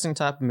 it's an interesting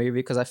type of movie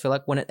because I feel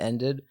like when it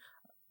ended,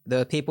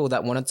 the people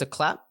that wanted to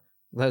clap,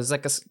 there was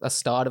like a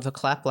start of a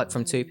clap, like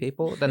from two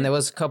people. Then there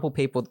was a couple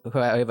people who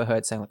I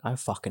overheard saying like, I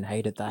fucking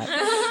hated that.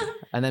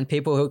 And then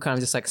people who were kind of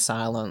just like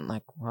silent,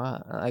 like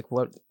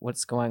what,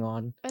 what's going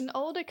on? An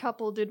older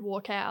couple did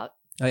walk out.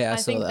 Oh yeah, I I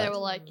saw think that. they were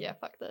like, yeah,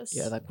 fuck this.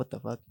 Yeah, like what the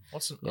fuck?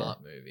 What's an Yeah. art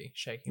movie?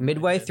 Shaking. my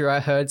Midway head. through, I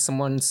heard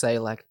someone say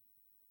like,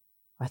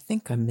 I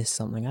think I missed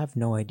something. I have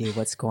no idea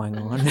what's going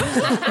on.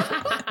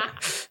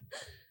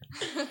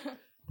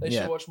 They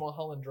Yeah. should watch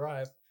Mulholland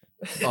Drive.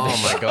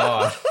 Oh my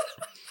god.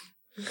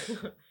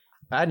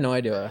 I had no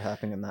idea what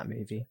happened in that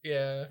movie.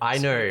 Yeah. I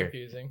it's know. pretty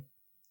confusing.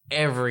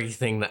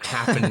 everything that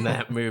happened in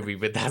that movie,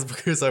 but that's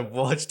because I've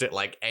watched it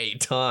like 8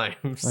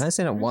 times. I've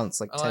seen it once,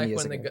 like I 10 like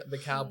years when ago. the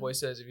cowboy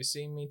says, "If you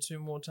see me 2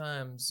 more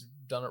times,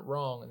 you've done it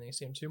wrong," and then you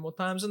see him 2 more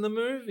times in the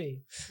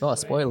movie. Oh,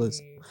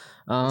 spoilers.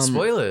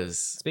 Spoilers.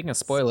 Speaking of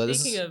spoilers,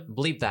 Speaking of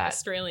Bleep that.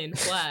 Australian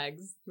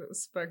flags that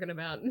was spoken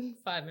about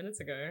 5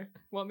 minutes ago,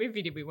 what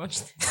movie did we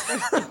watch this?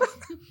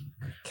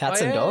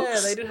 cats Oh, and yeah,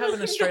 dogs. they did have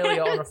an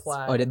Australia on a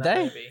flag. Oh, did in that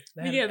they? movie.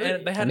 They had, Yeah,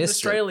 and they had an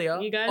missed it. Australia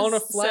You guys on a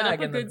set flag up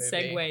a in the good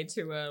movie. segue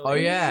too early. Oh,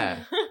 yeah.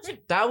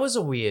 That was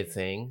a weird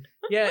thing.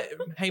 Yeah,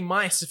 hey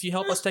mice, if you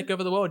help us take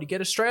over the world, you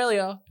get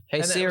Australia. Hey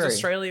and then it Siri. was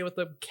Australia with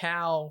the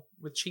cow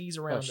with cheese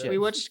around shit. it. We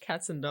watched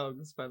Cats and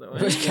Dogs, by the way.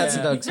 Which cats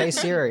and Yeah. dogs? Hey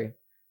Siri.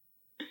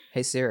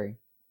 Hey Siri.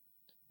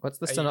 What's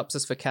the Are you-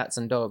 synopsis for Cats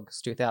and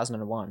Dogs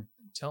 2001?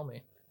 Tell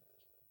me.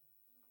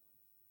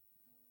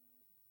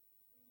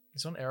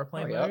 It's on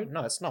airplane Hurry mode. up.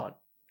 No, it's not.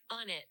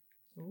 On it.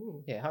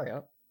 Ooh. Yeah, hurry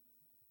up.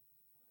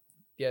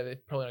 Yeah, they're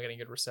probably not getting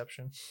good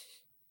reception.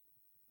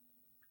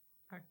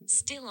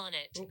 Still on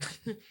it.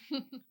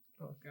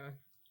 Oh god.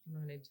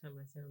 I need to turn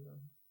my sound on.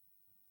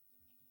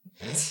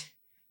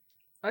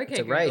 Okay, It's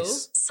a Google.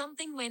 race.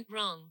 Something went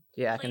wrong.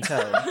 Yeah, I can Please-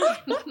 tell.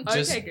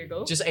 Just- Okay,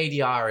 Google. Just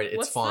ADR it, it's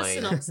What's fine. the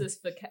synopsis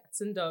for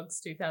Cats and Dogs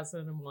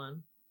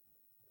 2001?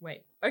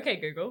 Wait. Okay,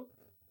 Google.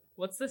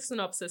 What's the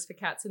synopsis for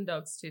Cats and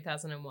Dogs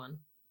 2001?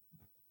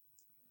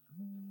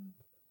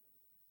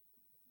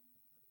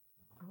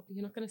 Oh,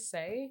 you're not going to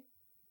say?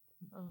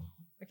 Oh.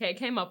 Okay, it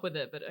came up with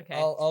it, but okay.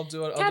 I'll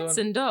do it. Cats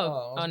and Dogs. I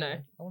was Oh, no.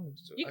 gonna- I wanted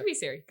to do it. You can be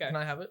Siri. Go. Can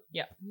I have it?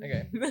 Yeah.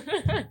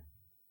 Okay.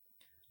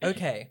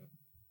 Okay.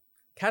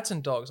 Cats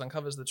and Dogs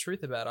uncovers the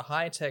truth about a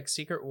high-tech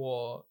secret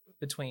war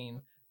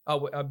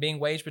being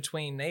waged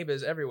between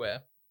neighbors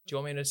everywhere. Do you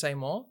want me to say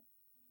more?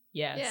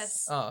 Yes.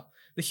 Yes.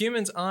 The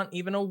humans aren't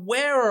even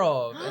aware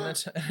of an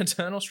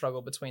eternal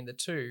struggle between the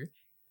two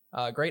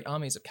great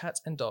armies of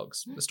cats and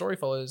dogs. The story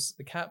follows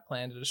the cat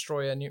plan to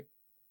destroy a new...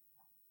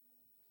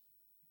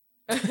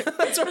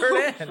 That's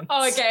where it ends.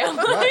 Oh, okay. I'm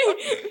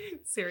like,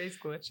 Siri's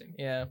glitching.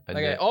 Yeah. I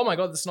Okay. know. Oh my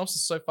god, the synopsis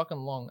is so fucking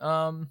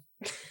long.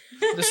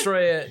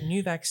 Destroy a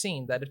new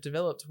vaccine that, if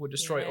developed, would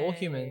destroy all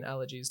human Yay.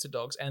 allergies to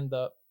dogs. And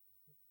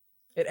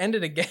it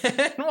ended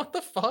again. What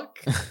the fuck?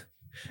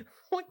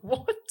 Like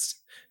what?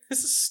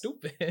 This is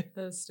stupid.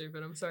 That's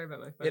stupid. I'm sorry about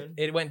my phone.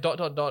 It went ...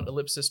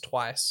 ellipsis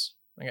twice.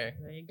 Okay.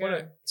 There you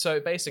go. So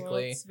Well,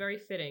 basically, it's very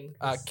fitting.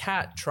 a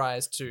cat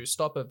tries to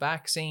stop a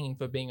vaccine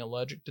for being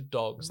allergic to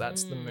dogs.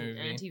 That's the movie.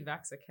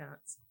 Anti-vaxxer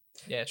cats.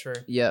 Yeah, true.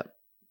 Yeah.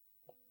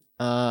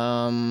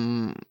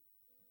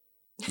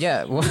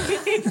 Yeah. Well,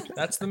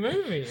 That's the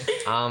movie.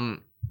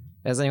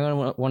 does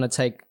anyone want to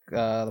take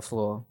the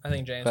floor? I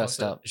think James First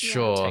wants up. to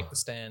Sure. take the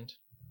stand.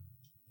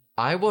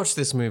 I watched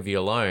this movie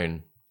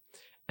alone,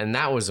 and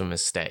that was a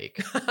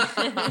mistake.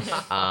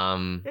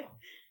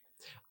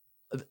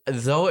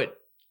 Though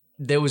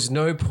there was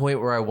no point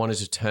where I wanted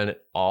to turn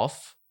it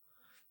off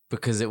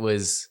because it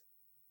was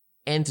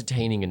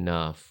entertaining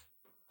enough.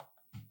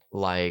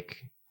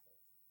 Like,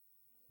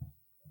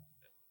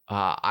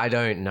 I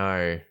don't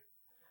know.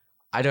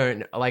 I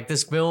don't like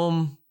this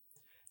film.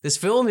 This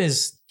film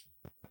is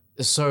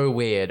so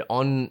weird.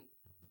 On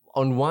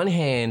one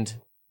hand,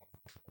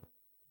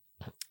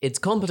 it's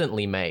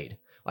competently made.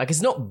 Like,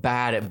 it's not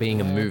bad at being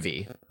a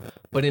movie,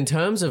 but in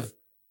terms of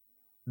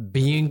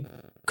being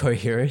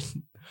coherent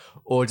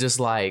or just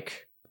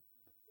like,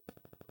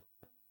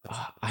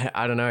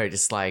 I don't know,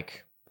 just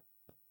like,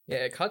 Yeah,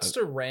 it cuts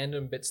to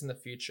random bits in the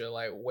future,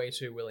 like way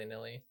too willy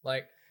nilly.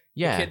 Like,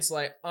 yeah, the kid's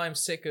like, I'm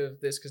sick of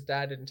this because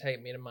dad didn't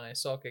take me to my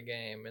soccer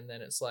game. And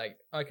then it's like,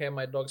 okay,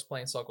 my dog's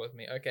playing soccer with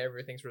me. Okay,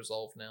 everything's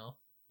resolved now.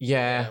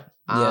 yeah,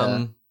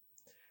 Yeah.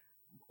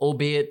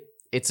 albeit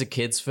it's a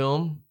kid's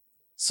film,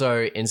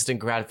 so instant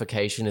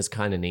gratification is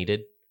kind of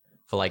needed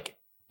for like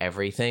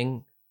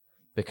everything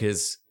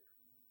because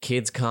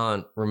kids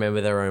can't remember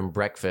their own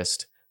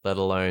breakfast, let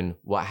alone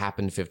what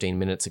happened 15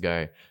 minutes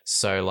ago.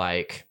 So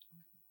like,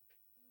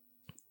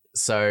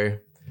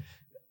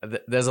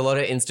 there's a lot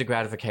of instant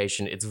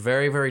gratification. It's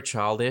very, very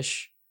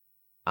childish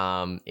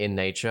in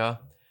nature.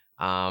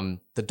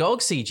 The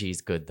dog CG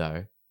is good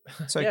though.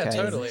 It's okay. Yeah,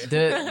 totally.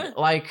 The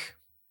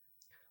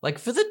like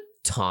for the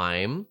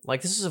time,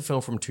 like this is a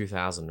film from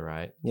 2000,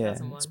 right? Yeah,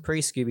 2001. it's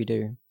pre Scooby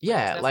Doo.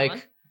 Yeah, 2001?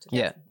 like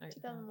Yeah.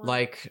 2001.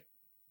 like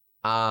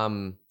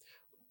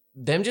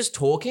them just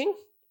talking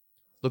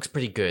looks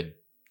pretty good.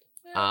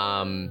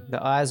 The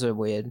eyes are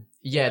weird.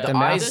 Yeah, the The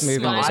mouth eyes,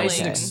 moving the is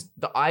eyes, okay.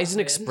 the eyes and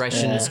Weird.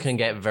 expressions Yeah. can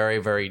get very,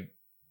 very.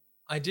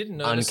 I did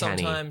notice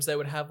Uncanny. sometimes they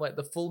would have like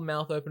the full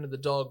mouth open to the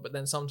dog, but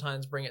then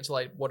sometimes bring it to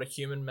like what a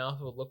human mouth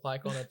would look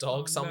like on a dog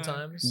Oh, no.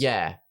 sometimes.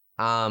 Yeah.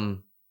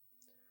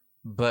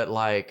 But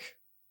like,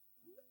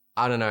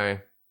 I don't know.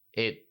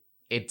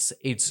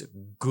 It's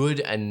good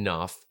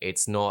enough.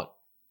 It's not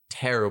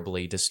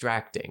terribly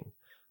distracting.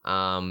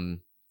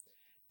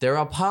 There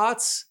are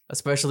parts,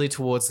 especially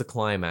towards the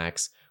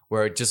climax,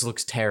 where it just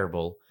looks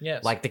terrible.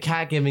 Yes. Like the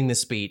cat giving the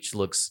speech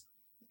looks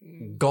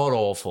god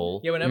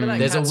awful. Yeah, whenever that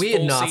There's a cat's weird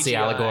full Nazi CGI,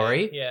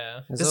 allegory.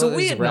 Yeah. There's a all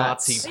these weird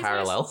rats. Nazi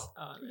parallel,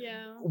 Oh, no.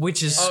 Yeah.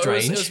 which is Oh,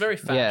 strange. it was very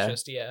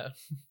fascist, yeah.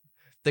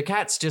 The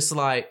cat's just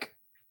like,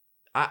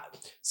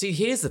 see,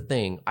 here's the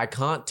thing. I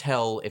can't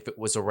tell if it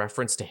was a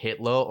reference to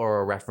Hitler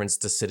or a reference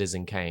to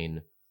Citizen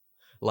Kane.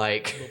 A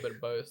Like, little bit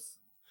of both.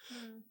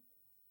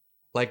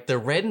 like the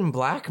red and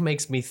black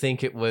makes me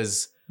think it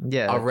was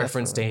Yeah, a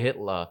reference definitely. to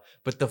Hitler,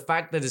 but the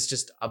fact that it's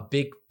just a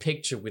big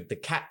picture with the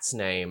cat's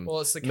name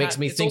Well, it's the cat. makes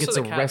me think also it's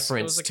a the cat's-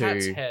 reference it was the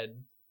cat's to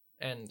head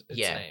and its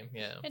Yeah. name,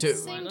 yeah. It To-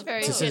 seemed to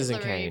very Citizen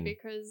Hitlery Kane.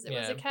 because it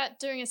was a Yeah. cat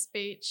doing a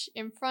speech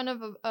in front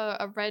of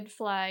a red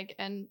flag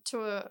and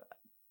to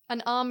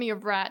an army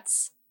of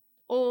rats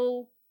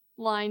all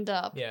lined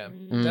up. Yeah,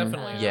 Mm.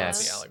 definitely a Yes.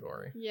 Nazi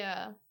allegory.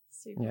 Yeah.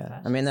 Super Yeah, I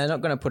fascist. mean, they're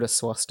not going to put a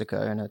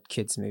swastika in a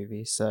kids'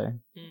 movie, so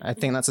Mm. I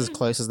think that's as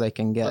close as they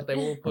can get. But they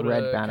will put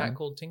red a banner. cat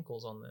called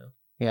Tinkles on there.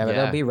 Yeah, but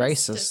Yeah. they'll be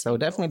Mr. racist. They'll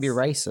definitely be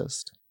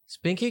racist.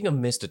 Speaking of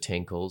Mr.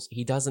 Tinkles,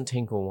 he doesn't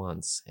tinkle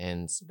once,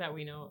 and That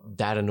we know of.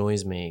 that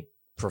annoys me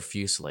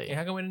profusely. Yeah,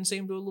 how come we didn't see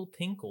him do a little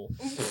tinkle?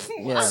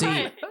 Yeah.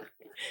 See,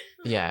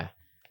 yeah.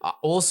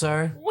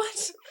 Also,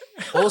 What?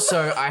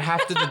 I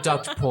have to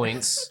deduct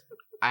points.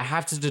 I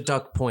have to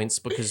deduct points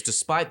because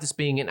despite this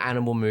being an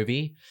animal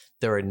movie,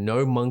 there are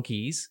no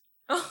monkeys.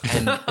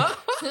 And I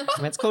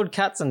mean, it's called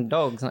Cats and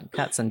Dogs, not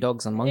Cats and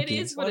Dogs and It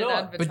Monkeys. is what Why it not?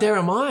 advertises. but there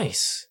are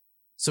mice.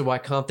 So why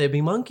can't there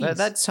be monkeys?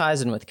 That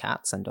ties in with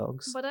cats and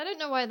dogs. But I don't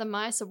know why the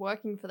mice are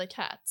working for the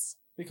cats.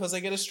 because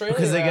they get Australia.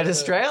 because they out get of it.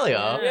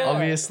 Australia, Yeah.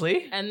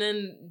 obviously. And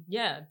then,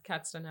 yeah,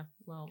 cats don't have.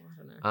 Well, I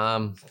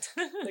don't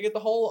know. They get the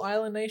whole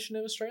island nation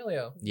of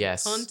Australia.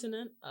 Yes.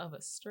 Continent of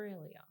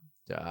Australia.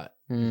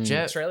 Hmm.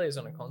 Australia's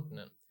on a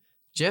continent.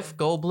 Jeff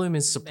Goldblum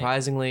is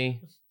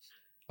surprisingly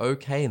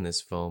okay in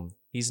this film.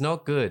 He's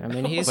not good. I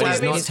mean, he's, But he's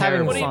having, not he's having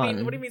terrible. What do you fun.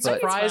 mean? What do you mean? but-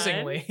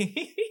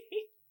 Surprisingly.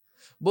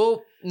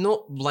 Well,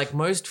 not like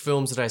most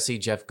films that I see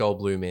Jeff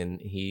Goldblum in,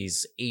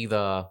 he's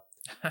either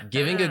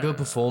giving a good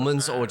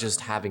performance or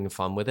just having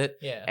fun with it.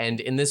 Yeah.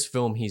 And in this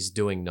film, he's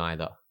doing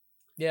neither.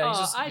 Yeah. He's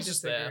Oh, just, I he's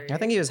just disagree. there. I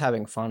think he was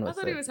having fun I with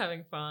thought it. he was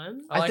having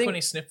fun. I like think when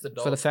he sniffed the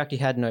dog. For the fact he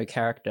had no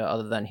character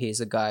other than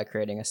he's a guy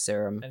creating a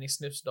serum and he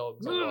sniffs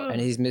dogs a lot. and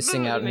he's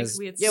missing out on Makes his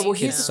weird Yeah, well, sounds.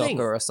 here's kid's the thing.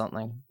 soccer or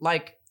something.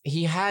 Like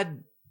he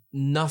had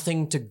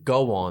nothing to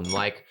go on.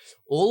 Like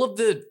all of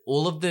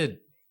the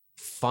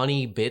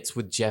funny bits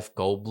with Jeff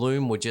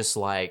Goldblum were just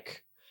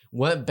like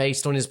weren't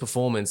based on his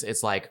performance.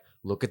 It's like,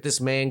 look at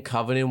this man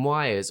covered in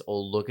wires,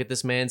 or look at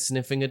this man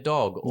sniffing a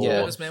dog, or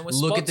Yeah. This man with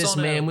look at spots this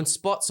on man him. with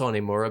spots on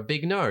him or a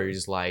big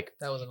nose. Like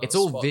That was another it's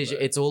all spot, visual.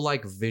 though. It's all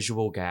like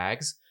visual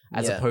gags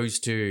as Yeah.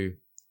 opposed to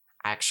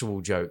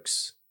actual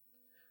jokes.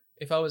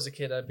 If I was a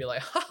kid, I'd be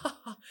like, ha, ha,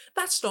 ha,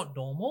 that's not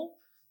normal.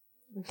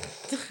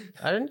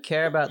 I didn't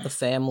care about the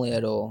family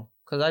at all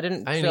because I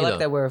didn't I didn't feel like either.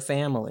 they were a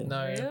family.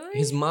 No. Really?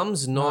 His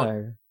mum's not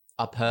No.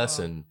 a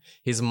person.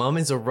 His mum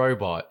is a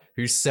robot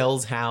who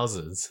sells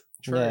houses.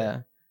 True.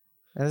 Yeah.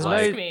 There's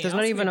Ask no, me- there's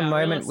not ask me even a about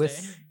real moment with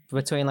estate.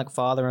 between like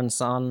father and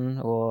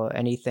son or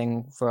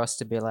anything for us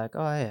to be like,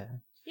 oh yeah.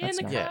 Yeah, in That's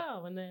the nice. Yeah.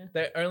 car when they're.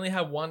 They only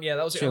had one. Yeah,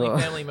 that was the Sure.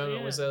 only family moment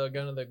Yeah. was they were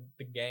going to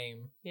the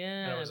game.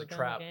 Yeah, it was a they're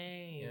trap.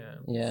 going Yeah.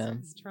 Yeah.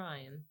 It's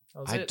trying.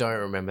 That was I it. don't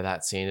remember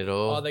that scene at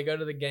all. Oh, they go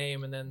to the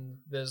game and then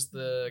there's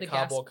the The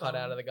cardboard gas cut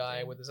out bomb of the guy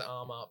thing. with his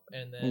arm up,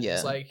 and then Yeah.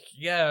 it's like,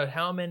 yeah,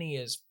 how many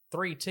is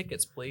 3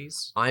 tickets,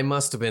 please? I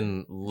must have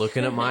been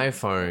looking at my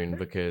phone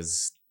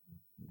because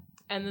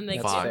And then they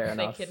That's fair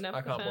they enough. kidnap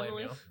I the can't blame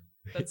family. you.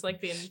 That's like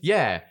the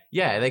yeah,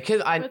 they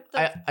kid. I With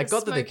I the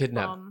got that they smoke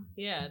kidnapped. bomb.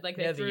 yeah, like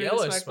they Yeah, the threw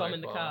yellow the smoke bomb smoke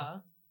in the bomb.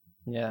 car.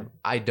 Yeah.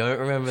 I don't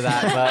remember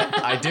that,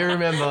 but I do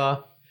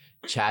remember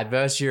Chad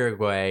versus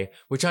Uruguay,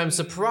 which I'm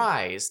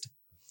surprised.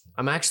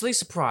 I'm actually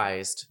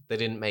surprised they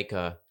didn't make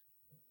a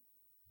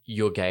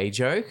 "you're gay"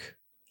 joke.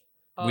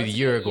 Oh, With it's a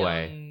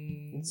Uruguay.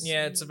 young-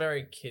 Yeah, it's a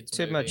very kids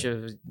Too movie. much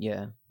of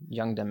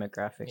young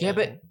demographic. Yeah,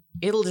 but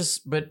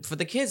but for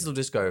the kids, it'll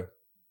just go.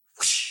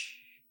 Whoosh.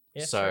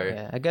 Yeah, So true.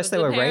 Yeah, I guess But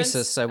they the were parents-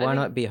 racist, so I why think-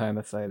 not be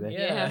homophobic?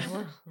 Yeah.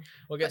 Yeah.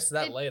 We'll get to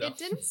that It- later. It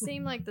didn't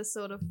seem like the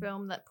sort of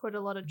film that put a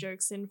lot of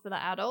jokes in for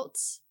the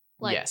adults.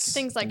 Like Yes.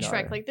 things like No.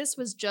 Shrek. Like this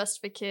was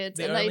just for kids,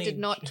 The and they only- did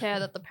not care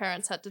that the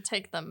parents had to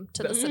take them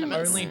to the The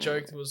cinemas. only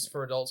joke that was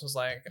for adults was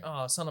like,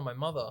 "Oh, son of my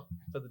mother,"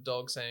 for the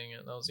dog saying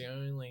it. That was the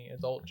only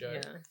adult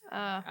joke.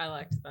 Yeah, I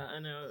liked that. I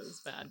know it was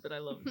bad, but I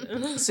loved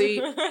it.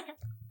 See,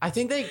 I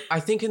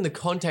think in the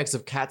context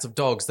of cats and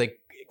dogs,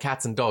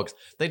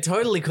 they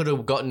totally could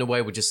have gotten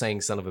away with just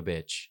saying "son of a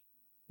bitch,"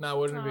 No, it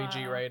wouldn't be Aw.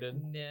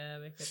 G-rated. yeah,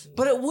 they couldn't.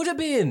 but it would have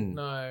been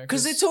No,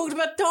 because they're talking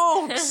about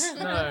dogs.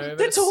 No, but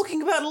They're it's-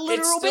 talking about a It's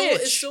literal still, bitch.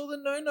 it's still the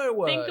no-no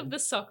word. Think of the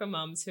soccer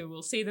mums who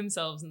will see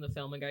themselves in the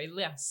film and go,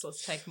 "Yes,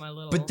 let's take my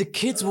little." But the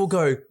kids will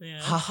go, Yeah.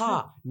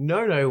 haha,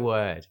 no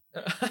word.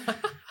 and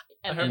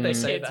I then heard the they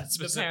say kids, that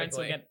the parents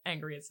will specifically. get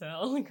angry as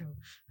hell and go,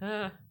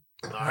 "Ah."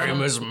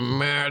 I'm as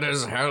mad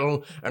as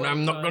hell, and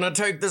I'm not gonna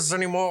take this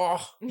anymore.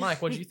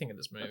 Mike, what do you think of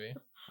this movie?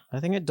 I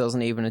think it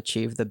doesn't even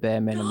achieve the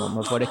bare minimum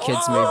of what a kids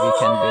Oh movie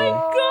can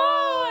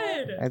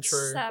my god! be. It's,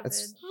 True. Savage.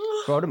 it's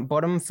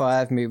Bottom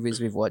 5 movies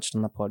we've watched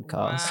on the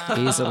podcast.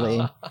 Wow. Easily.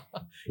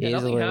 Yeah,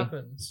 nothing Easily.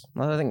 happens.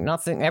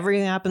 Nothing.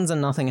 Everything happens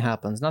and nothing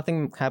happens.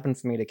 Nothing happened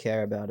for me to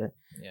care about it.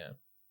 Yeah.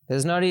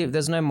 There's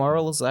no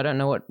morals. I don't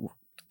know what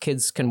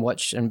kids can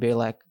watch and be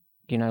like,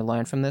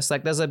 learn from this.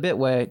 Like, there's a bit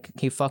where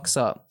he fucks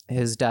up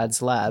his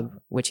dad's lab,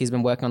 which he's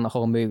been working on the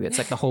whole movie. It's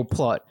like the whole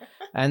plot.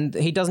 And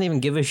he doesn't even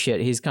give a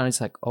shit. He's kind of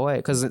just like, oh, wait,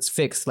 because it's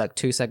fixed like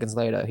 2 seconds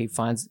later. He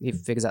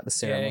figures out the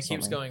serum. Yeah, or it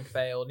keeps something. going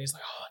failed. And he's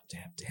like, oh,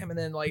 damn. And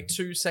then like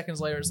 2 seconds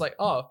later, it's like,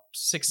 oh,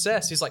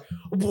 success. He's like,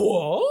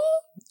 what?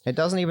 It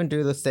doesn't even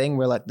do the thing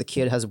where like the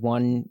kid has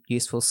one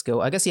useful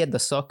skill. I guess he had the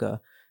soccer,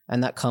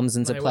 and that comes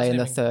into No, he play in wasn't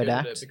the even third good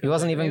at it act. He because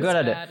wasn't they- even He was good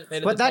at it. bad They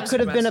did But the that could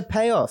have been a mass-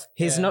 payoff.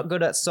 He's Yeah. not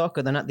good at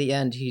soccer. Then at the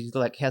end, he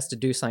like has to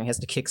do something. He has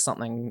to kick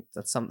something.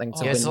 That's something to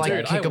Oh, He has win. to like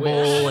Dude, I kick a wish.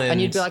 ball and,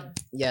 and you'd be like,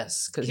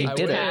 yes, because he I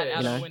did wish. Cat it. out You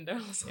of know, the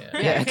windows. Yeah.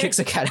 yeah, kicks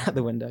a cat out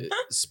the window.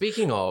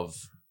 Speaking of,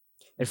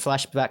 It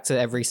flashed back to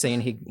every scene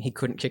he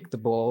couldn't kick the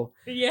ball,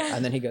 Yeah.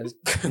 and then he goes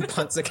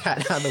punts a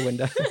cat out the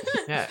window.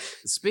 yeah.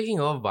 Speaking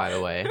of, by the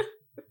way,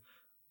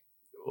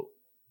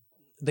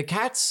 the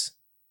cat's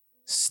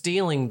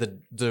stealing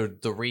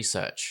the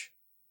research.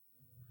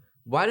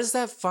 Why does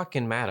that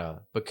fucking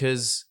matter?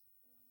 Because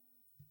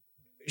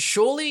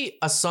surely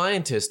a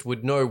scientist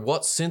would know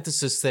what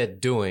synthesis they're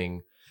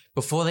doing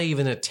before they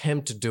even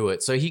attempt to do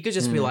it. So he could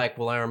just be Mm. like,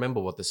 well, I remember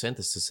what the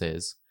synthesis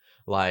is.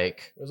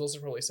 Like, It was also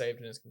probably saved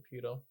in his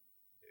computer.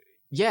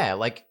 yeah,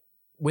 like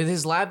with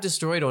his lab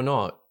destroyed or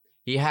not,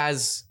 he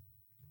has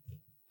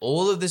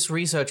all of this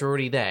research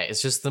already there.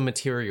 It's just the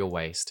material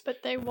waste. But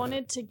they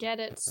wanted to get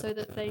it so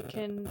that they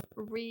can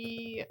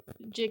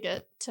rejig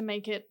it to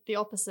make it the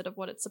opposite of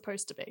what it's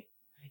supposed to be.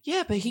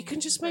 Yeah, but he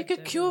can just make a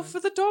Like cure everyone. for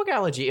the dog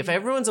allergy. If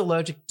everyone's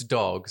allergic to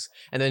dogs,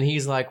 and then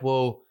he's like,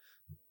 well,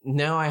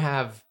 now I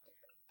have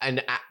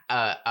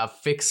a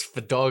fix for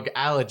dog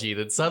allergy,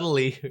 then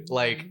suddenly,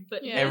 like,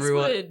 But Yeah.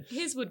 everyone-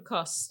 his would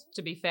cost,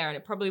 to be fair, and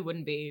it probably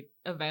wouldn't be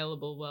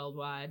available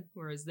worldwide.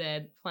 Whereas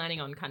they're planning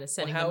on kind of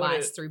sending how the would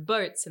mice it- through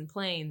boats and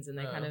planes, and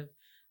they kind Oh. of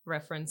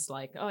reference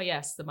like, oh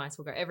yes, the mice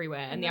will go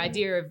everywhere, and the then-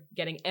 idea of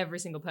getting every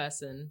single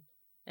person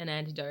an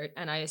antidote,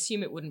 and I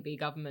assume it wouldn't be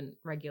government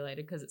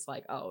regulated because it's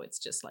like, oh, it's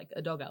just like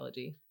a dog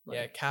allergy.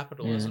 Yeah, Like,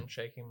 capitalism.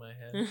 Shaking my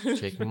head.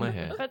 shaking my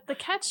head. But the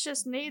cats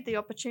just need the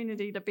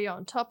opportunity to be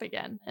on top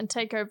again and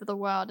take over the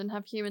world and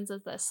have humans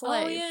as their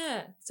slave. Oh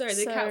yeah, sorry,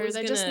 the So cat was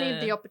they just need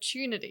the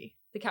opportunity.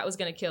 the cat was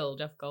gonna kill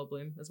Jeff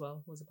Goldblum as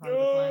well. Was a part of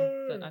the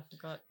plan that I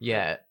forgot.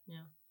 Yeah,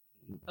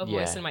 A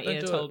voice Yeah. in my Don't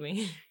ear do it. told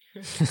me.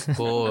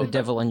 poor, The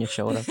devil on your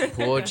shoulder.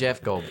 poor Jeff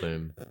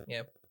Goldblum.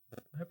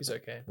 I hope he's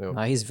okay.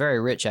 Well, He's very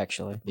rich,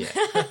 actually. yeah.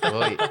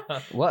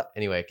 Well, What?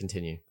 anyway,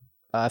 continue.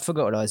 I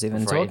forgot what I was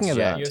even Before I talking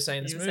interject. about. You were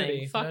saying this You were movie.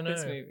 saying, fuck no,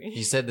 this no. movie.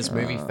 You said this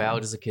movie Oh.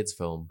 failed as a kid's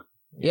film.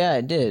 Yeah,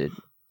 it did.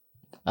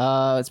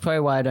 It's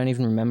probably why I don't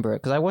even remember it,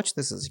 because I watched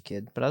this as a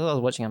kid. But as I was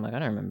watching, I'm like, I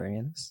don't remember any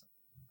of this.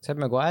 Except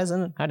Maguire's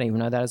in it. I didn't even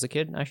know that as a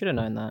kid. I should have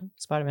known that.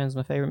 Spider-Man's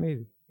my favorite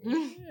movie.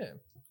 Yeah.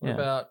 What Yeah.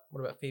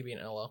 about Phoebe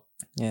and Ella?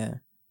 Yeah.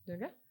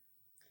 Okay.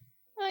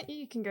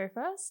 You can go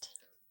first.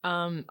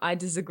 I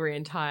disagree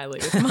entirely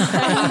with mine.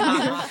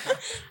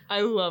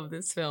 I love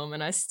this film,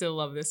 and I still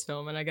love this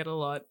film, and I get a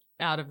lot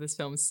out of this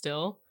film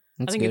still.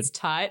 That's I think good. it's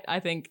tight. I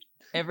think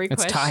every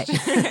It's question,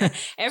 tight.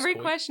 every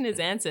Sweet. question is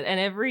answered, and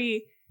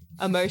every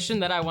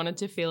emotion that I wanted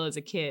to feel as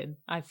a kid,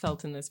 I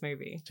felt in this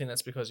movie. I think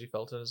that's because you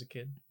felt it as a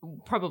kid.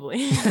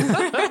 Probably,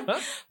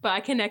 but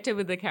I connected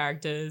with the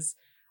characters.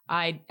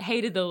 I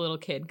hated the little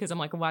kid because I'm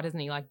like, why doesn't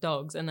he like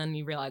dogs? And then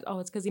you realize, oh,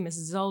 it's because he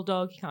misses his old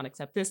dog. He can't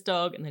accept this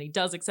dog. And then he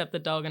does accept the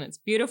dog, and it's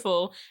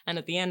beautiful. And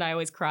at the end, I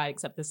always cry,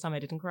 except this time I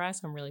didn't cry.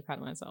 So I'm really proud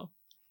of myself.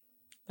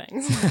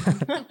 Thanks.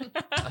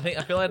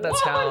 I feel like that's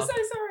Whoa, how. I'm so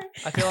sorry.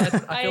 I feel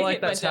like I like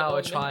hit my that's how devil a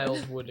in the head.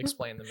 child would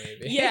explain the movie.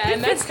 Yeah,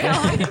 and that's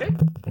how I Good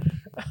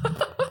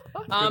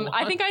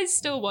think I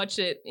still watch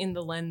it in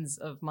the lens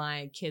of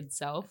my kid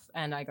self,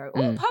 and I go, "Oh,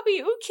 Mm.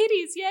 puppy! Oh,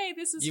 kitties! Yay,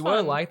 this is You fun."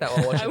 weren't like that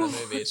while watching I the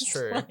movie. It's was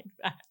true. like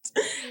that.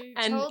 You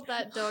And- told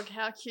that dog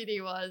how cute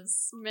he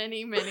was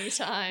many, many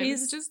times.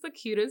 He's just the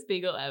cutest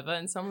beagle ever,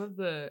 and some of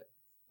the,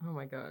 oh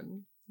my god,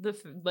 the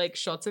like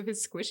shots of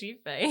his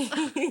squishy face,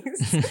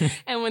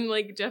 and when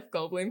like Jeff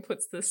Goldblum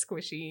puts the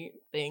squishy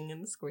thing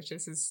and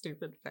squishes his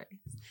stupid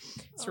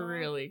face, it's Aw,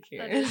 really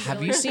cute. that is Have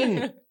really you cute.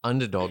 seen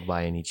Underdog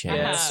by any I chance?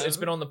 Yeah, have. it's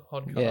been on the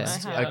podcast.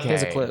 Yeah. I have. Okay.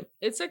 Here's a clip.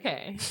 It's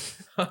okay.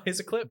 Here's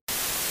a clip.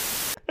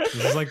 This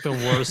is like the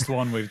worst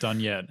one we've done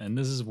yet, and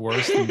this is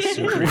worse than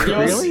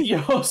superhero.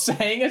 You're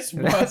saying it's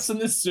worse than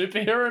the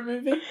superhero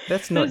movie?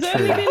 That's not There's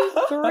true. only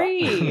been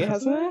 3,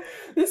 hasn't it?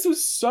 This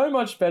was so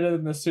much better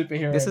than the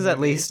superhero. This is at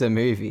least a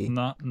movie.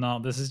 No,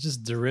 this is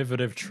just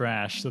derivative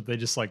trash that they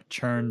just like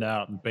churned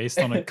out based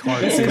on a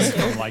cartoon This is-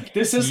 from like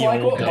This is the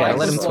like old what Okay, Mike days.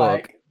 let him was talk.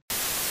 like.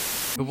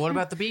 But what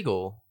about the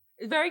Beagle?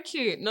 Very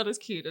cute, not as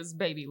cute as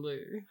Baby Lou.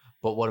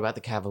 But what about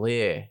the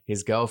Cavalier,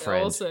 his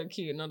girlfriend? Also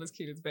cute, not as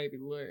cute as Baby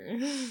Lou.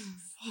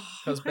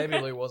 Because Baby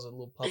Lou was a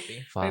little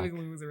puppy. Fuck. Baby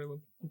Lou was a really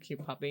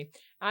cute puppy.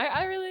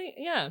 I really,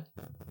 yeah.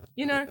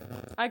 You know,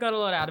 I got a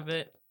lot out of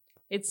it.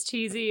 It's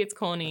cheesy, it's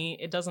corny,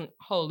 it doesn't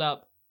hold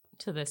up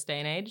to this day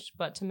and age,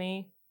 but to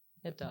me,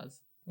 it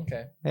does.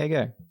 Okay. There you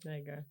go. There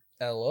you go.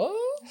 Hello?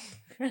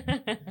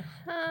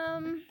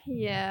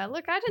 Yeah,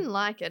 look, I didn't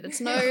like it. It's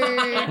no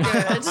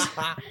good.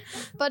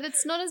 But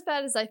it's not as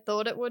bad as I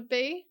thought it would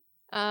be.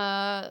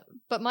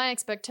 But my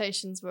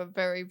expectations were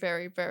very,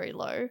 very, very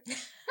low.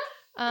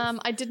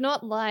 I did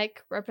not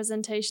like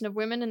representation of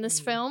women in this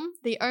film.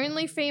 The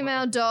only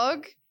female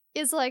dog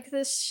is like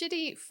this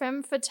shitty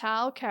femme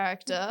fatale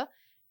character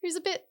who's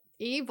a bit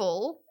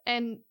evil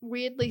and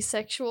weirdly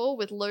sexual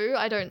with Lou.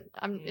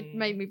 It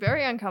made me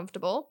very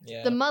uncomfortable.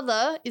 Yeah. The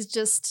mother is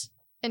just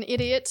an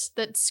idiot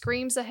that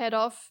screams her head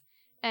off,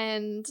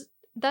 and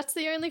that's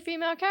the only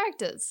female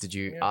characters. Did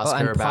you Yeah. ask Oh,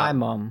 her and Pie about?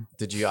 Mom.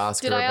 Did you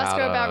ask Did her I about? ask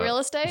her about real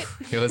estate?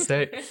 Real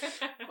estate.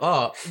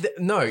 Oh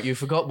no, you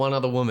forgot one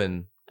other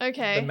woman.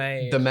 Okay. The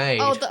maid. The maid.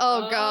 Oh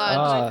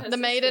god. Oh. The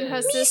maid and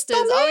her sisters.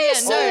 Oh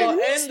yeah, no.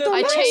 and the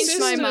I maid changed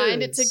my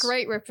mind. It's a sisters.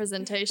 great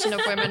representation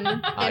of women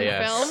in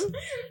yes.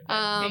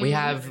 film.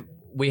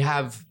 we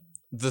have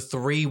the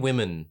three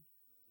women.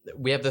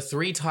 We have the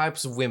three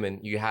types of women.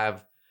 You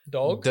have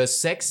Dog. the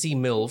sexy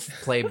MILF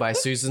played by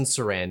Susan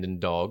Sarandon,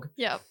 dog.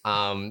 Yeah.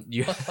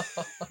 You,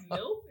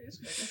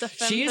 The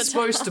femme she is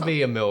fatale. supposed to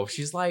be a MILF.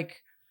 She's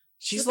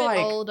a bit like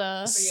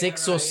older.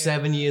 6 or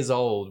 7 years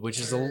old, which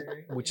is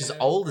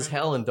old as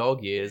hell in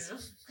dog years.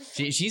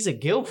 She's a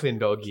gilf in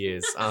dog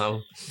years.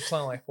 It's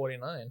only like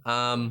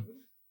 49.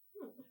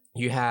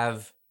 You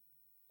have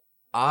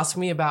ask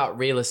me about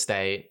real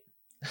estate.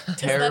 Is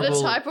Terrible that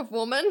a type of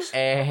woman?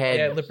 airhead,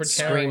 Yeah, libertarian.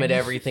 scream at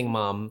everything,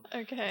 mum.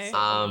 Okay.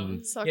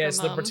 Soccer Yeah, it's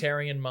mum.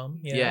 libertarian mum.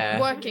 Yeah.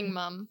 Working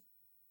mum.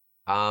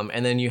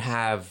 And then you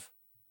have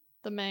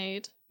The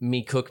maid.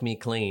 me cook, me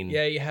clean.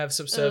 Yeah, you have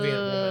subservient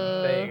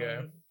women. There you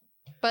go.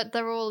 But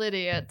they're all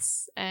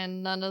idiots,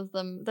 and none of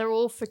them. They're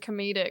all for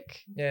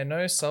comedic. Yeah,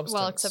 no substance.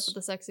 Well, except for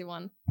the sexy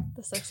one,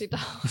 the sexy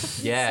dog.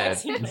 Yeah.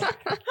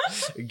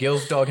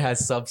 Gilf dog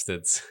has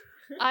substance.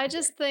 I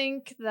just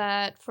think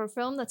that for a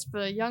film that's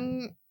for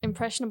young,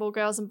 impressionable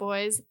girls and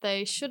boys,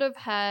 they should have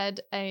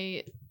had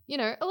a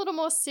little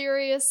more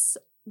serious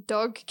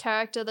dog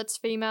character that's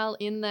female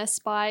in their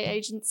spy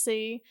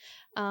agency.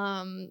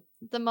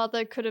 The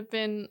mother could have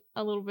been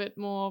a little bit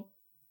more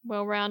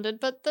well-rounded,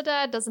 but the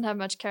dad doesn't have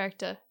much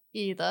character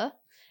either.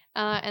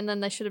 And then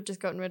they should have just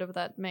gotten rid of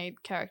that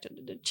maid character.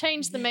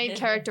 Changed the maid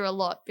character a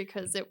lot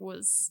because it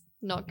was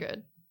not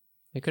good.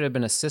 It could have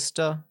been a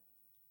sister.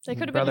 They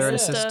could have Brother been and a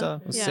sister.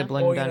 sister. Yeah.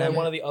 Sibling Or, dynamic.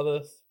 one of the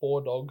other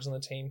 4 dogs on the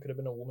team could have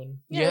been a woman.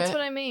 Yeah, that's Yeah.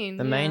 what I mean.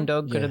 The yeah. main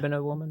dog could Yeah. have been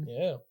a woman.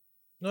 Yeah.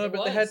 No, It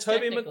but they was, had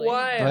Toby technically.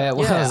 Maguire. Oh, yeah, it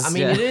was. Yeah, I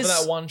mean, it For is.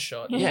 that one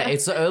shot. Yeah,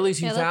 it's the early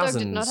 2000s. Yeah, that dog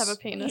did not have a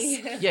penis.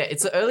 Yeah,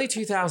 it's the early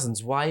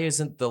 2000s. Why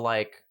isn't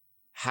the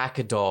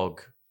hacker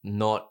dog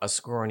not a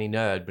scrawny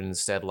nerd, but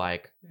instead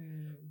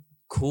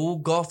cool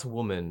goth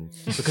woman?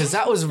 Because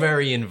that was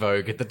very in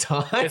vogue at the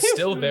time. It's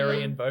still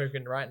very in vogue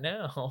and right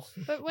now.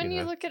 But when You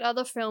you know. look at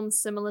other films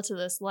similar to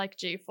this, like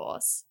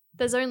G-Force,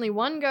 there's only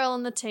one girl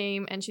on the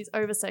team and she's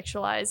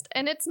over-sexualized,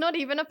 and it's not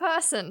even a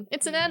person.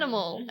 It's an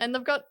animal, and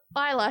they've got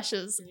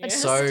eyelashes.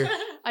 So-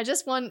 I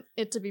just want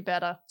it to be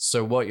better.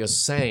 So what you're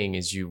saying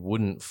is you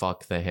wouldn't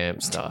fuck the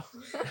hamster.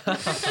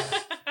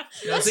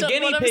 It's a not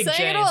guinea what I'm pig, saying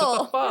James. at What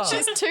all. the fuck?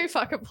 She's too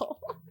fuckable.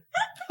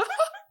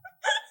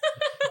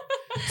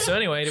 So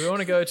anyway, do we want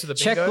to go to the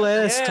bingo?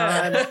 Checklist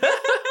time.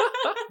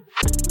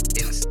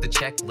 It's the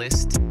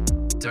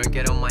checklist. Don't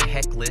get on my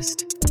heck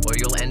list, or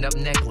you'll end up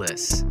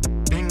necklace.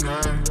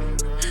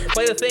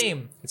 Play the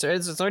theme. It's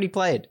already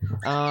played.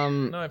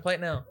 No, play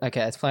it now.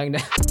 Okay, it's playing now.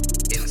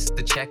 It's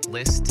the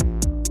checklist.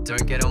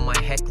 Don't get on my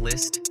heck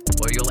list,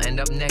 or you'll end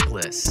up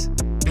necklace.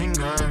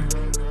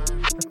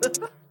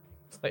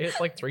 Play it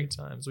like 3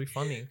 times. We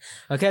funny.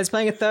 Okay, it's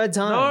playing a third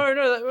time.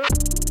 No.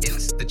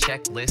 It's the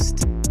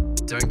checklist.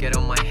 Don't get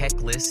on my heck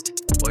list,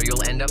 or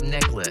you'll end up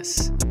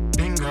necklace.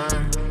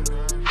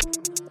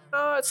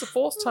 No, it's the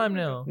 4th time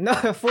now. No,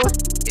 fourth.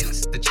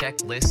 It's the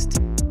checklist.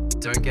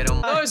 Don't get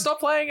on my No, stop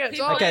playing it.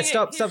 Okay,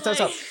 stop.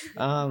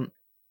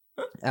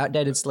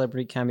 Outdated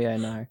celebrity cameo,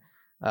 no.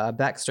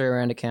 Backstory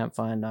around a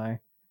campfire, no.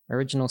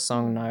 Original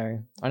song,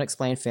 no.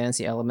 Unexplained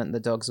fantasy element, the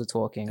dogs were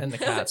talking. And the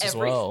cats as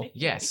well.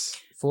 Yes.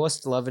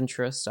 Forced love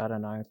interest, I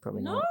don't know,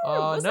 probably No, not.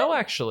 was No, it?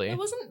 actually. There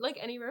wasn't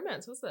any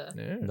romance, was there?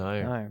 No.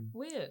 No. No.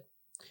 Weird.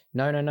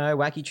 No.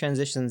 Wacky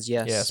transitions,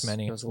 yes. Yes,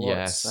 many. There was lots.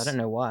 Yes. I don't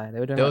know why. They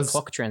were doing There like was-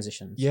 clock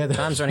transitions. Yeah,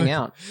 Time's running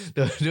out.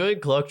 They were doing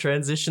clock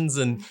transitions,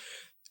 and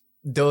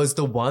there was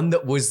the one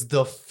that was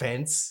the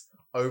fence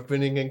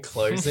opening and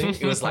closing.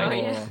 It was like, Oh,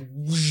 yeah.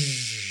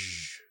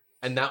 whoosh,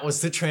 and that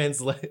was the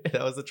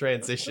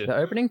transition. The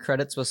opening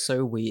credits were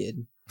so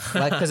weird.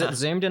 Like, because it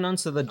zoomed in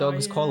onto the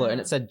dog's collar and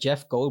yeah. it said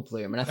Jeff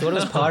Goldblum. And I thought it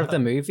was part of the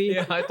movie.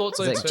 Yeah, I thought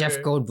so It was like, too. Jeff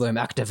Goldblum,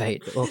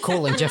 activate. Or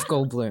calling Jeff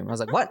Goldblum. I was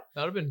like, what?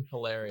 That would have been I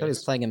thought he was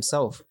hilarious. playing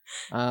himself.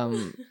 I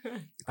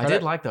Product-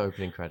 did like the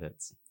opening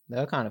credits. They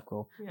were kind of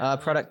cool. Yeah.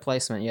 Product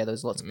placement. Yeah, there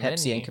was lots of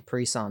Pepsi Many. and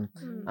Capri Sun.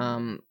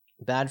 Mm.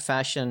 Bad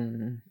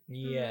fashion.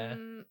 Yeah.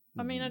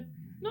 I mean,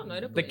 Not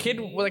notably.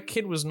 The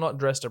kid was not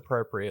dressed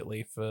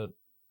appropriately for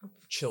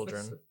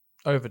children.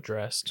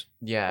 Overdressed.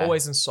 Yeah.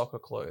 Always in soccer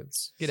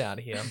clothes. Get out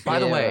of here. By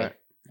the Yeah, way, right.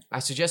 I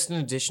suggest in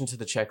addition to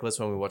the checklist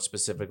when we watch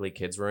specifically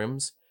kids'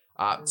 rooms.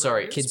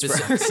 Sorry, Kids'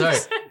 speci- rooms. sorry.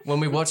 When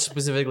we watch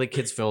specifically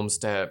kids' films,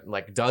 to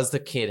like, does the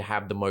kid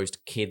have the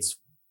most kids'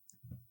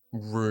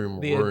 room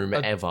The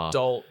ever?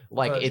 Adult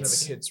Like, version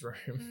it's- of a kid's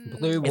room.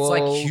 Blue It's walls.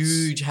 like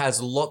huge,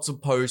 has lots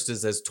of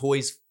posters. There's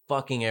toys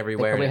fucking They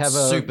everywhere. probably And it's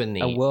have super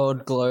neat. a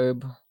world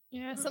globe,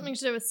 Yeah, something to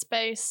do with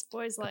space.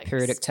 Boys like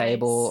periodic space.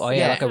 table. Oh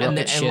yeah, like a and, rocket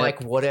then, ship, and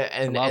like what?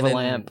 And lava then,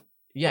 lamp.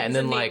 Yeah, and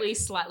Things then are like neatly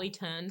slightly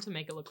turned to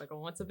make it look like,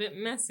 oh, it's a bit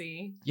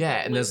messy.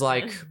 yeah, and there's Loose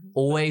like and-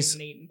 always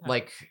neat and tight.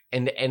 like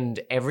and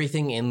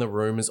everything in the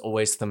room is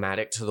always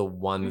thematic to the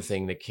one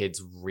thing the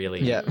kids really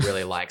Yeah.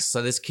 really likes.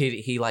 So this kid,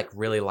 he like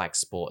really likes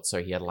sports,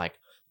 so he had like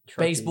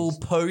baseball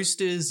Trophies.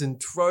 posters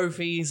and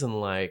trophies and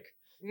like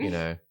you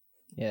know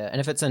Yeah, and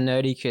if it's a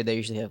nerdy kid, they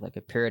usually have like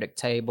a periodic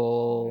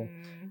table,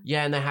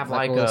 yeah, and they have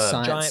like like all a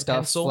science giant stuff,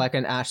 pencil. like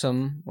an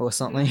atom or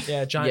something.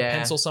 Yeah, giant Yeah.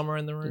 pencil somewhere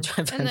in the A room.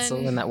 giant And pencil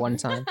then- in that one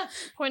time.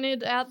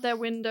 Pointed out their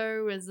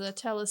window is a A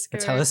telescope.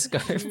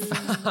 telescope.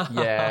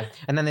 yeah,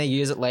 And then they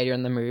use it later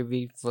in the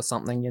movie for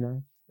something,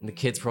 and the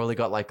kids probably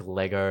got like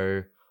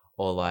Lego.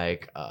 Or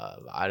like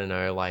I don't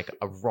know, like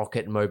a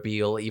rocket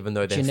mobile, even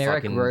though they're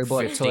Generic fucking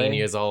robot 15 toy.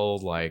 years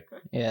old. Like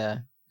Yeah.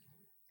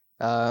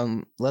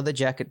 Leather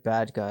jacket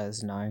bad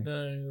guys, no.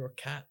 No, or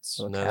cats.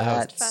 Or No, that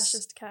was- cats.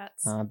 Fascist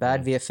cats.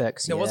 Bad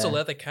VFX. There was a yeah.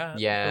 leather cat.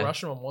 Yeah. The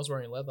Russian one was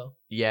wearing leather.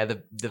 yeah,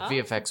 the Oh.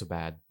 VFX are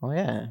bad. Oh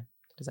yeah.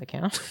 Does that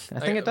count? I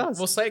think it does.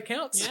 We'll say it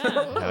counts. Yeah.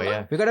 Hell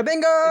yeah. We got a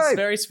bingo! It's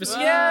very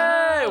specific. Whoa.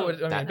 Yeah. I mean, a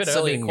bit That's a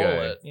early to call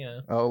bingo. it. Yeah.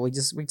 Oh, we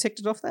ticked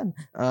it off then.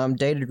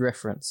 Dated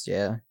reference,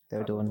 yeah. They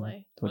were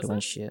Probably. Was doing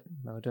it? shit.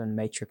 They were doing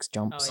Matrix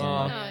jumps. Oh, Oh,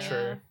 and yeah. Oh, true.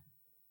 yeah.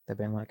 they've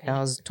been like,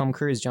 how's Tom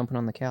Cruise jumping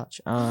on the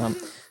couch?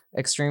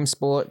 Extreme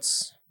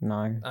sports, no.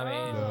 I mean,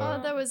 Oh,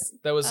 there was.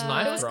 there was uh,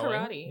 knife There was throwing.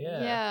 karate.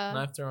 Yeah. Yeah.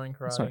 Knife throwing,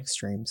 That's not karate.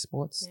 extreme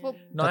sports. Yeah. Well,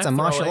 That's Knife a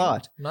martial throwing-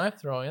 art. Knife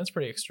throwing. That's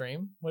pretty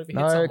extreme. What if you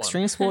hit No, someone?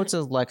 extreme sports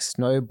is like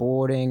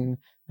snowboarding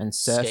and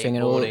surfing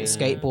and all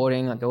Skateboarding.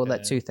 skateboarding, like all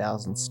that Okay.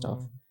 2000 stuff.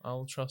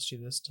 I'll trust you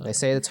this time. They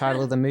say the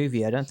title of the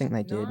movie. I don't think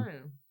they did. No,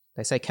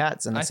 They say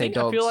cats and they I say think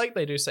dogs. I feel like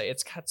they do say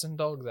it's cats and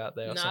dogs out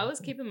there. Or no, I something. was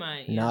keeping my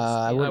ears. No,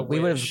 I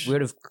we would wish.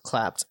 have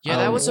clapped. Yeah,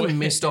 that was a wait.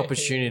 missed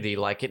opportunity.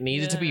 Like it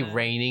needed to be Yeah.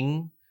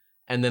 raining,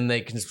 and then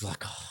they can just be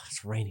like, "Oh,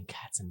 it's raining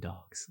cats and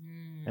dogs."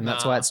 Mm. and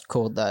that's Nah. why it's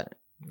called that.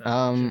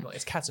 No,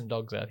 it's cats and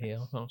dogs out here.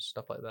 Oh,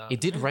 stuff like that.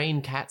 It did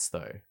rain cats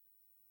though,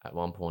 at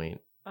one point.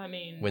 I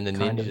mean, When the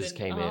Kind of. ninjas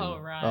came oh,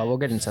 in. Right. Oh, we'll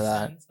get into Makes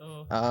that. sense.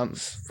 Oh.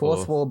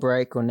 Fourth Oh. wall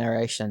break or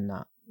narration.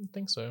 Nah. I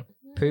think so.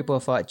 Poop or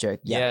fight joke.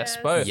 Yeah. Yes,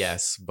 Yes. both.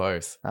 Yes,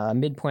 both.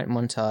 Midpoint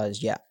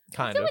montage. Yeah. I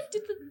Kind feel of. like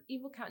did the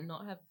evil cat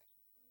not have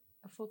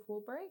a fourth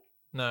wall break?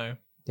 No.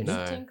 Did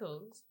No.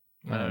 Tinkles.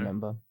 I don't No.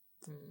 remember.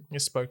 Hmm. He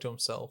spoke to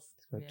himself.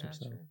 Spoke to Yeah,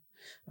 himself.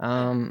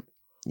 true.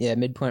 Yeah,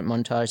 midpoint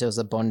montage. There was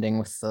a bonding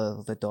with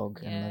the dog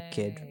and the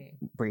kid Yay.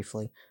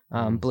 briefly.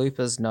 Mm.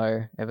 Bloopers.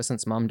 No. Ever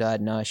since mum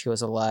died, no. She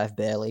was alive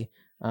barely.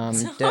 So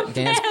Dance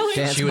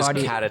barely. She was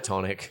party.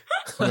 catatonic.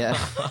 Yeah.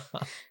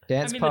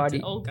 Dance I mean, party.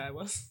 the old guy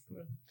was.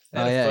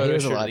 Oh, yeah, he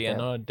was alive Yeah, there.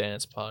 not a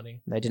dance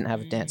party. They didn't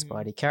have a dance Mm.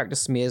 party. Character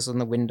smears on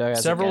the window as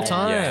a Several gag.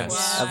 times. Yes.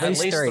 Wow. At At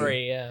least least three.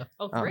 three. Yeah.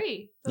 Oh, Oh,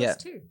 three. yeah. Those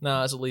two.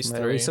 No, it's at least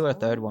Well, three. we saw a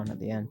third one at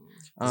the end.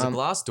 Does a Um,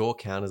 glass door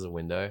count as a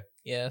window?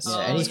 Yes. Yeah,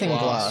 Oh, anything yeah.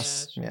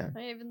 glass. Yeah, Yeah.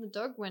 Hey, even the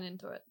dog went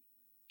into it.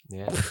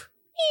 Yeah.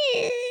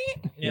 Yeah,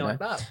 you like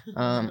that.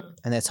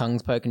 And their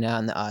tongues poking out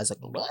and their eyes like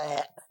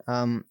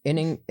bleh.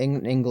 In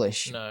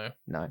English. No.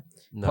 No.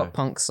 No. Pop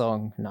punk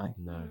song. No.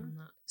 No.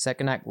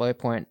 Second act low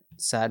point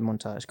sad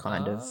montage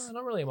kind of.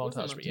 Not really a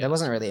Wasn't montage, a but montage. yeah. There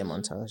wasn't really a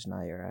montage.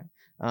 No, you're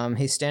right.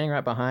 He's standing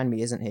right behind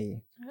me, isn't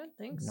he? I don't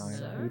think No.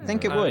 so. You'd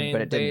think it I would, mean,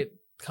 but it they didn't.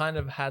 kind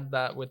of had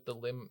that with the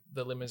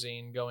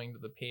limousine going to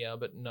the pier,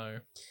 but no.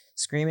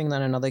 Screaming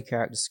then another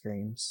character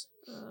screams.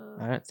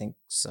 I Uh, don't think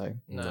so.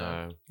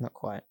 No. Not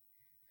quite.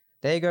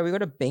 There you go. We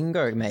got a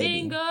bingo, maybe.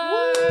 Bingo!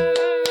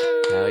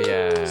 Hell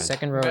yeah.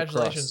 Second row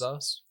Congratulations, across.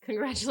 us.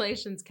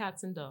 Congratulations,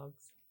 cats and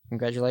dogs.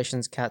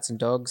 Congratulations, cats and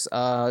dogs.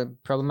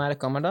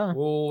 Problematicometer.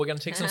 Oh, we're gonna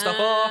take some stuff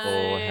off.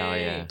 Oh, hell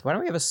yeah. Why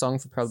don't we have a song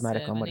for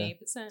Problematicometer?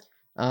 70%.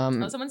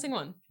 Um, Oh, someone sing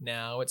one.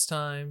 Now it's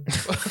time.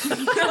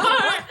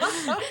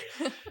 Ella.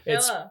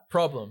 It's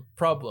problem.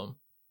 problematic.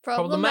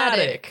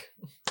 Problematic.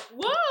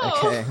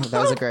 Whoa! okay,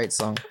 that was a great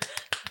song.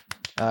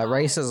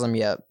 Racism,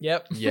 yep.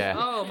 Yep. Yeah.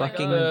 Oh my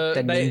Fucking- god.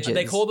 the they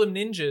ninjas. call them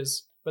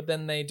ninjas, but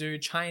then they do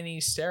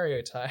Chinese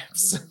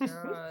stereotypes. Oh my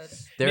god.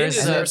 There ninjas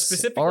is are a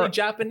specifically or-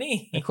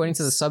 Japanese. According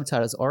to the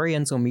subtitles,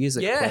 Oriental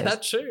music. yeah, plays.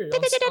 that's true.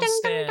 On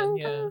Stan,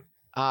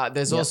 yeah.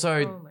 there's Yep. also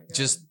Oh my God.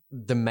 just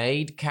the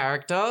maid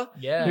character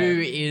Yeah.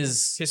 who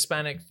is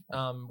Hispanic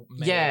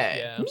maid,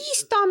 Yeah.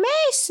 Mr.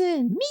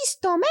 Mason,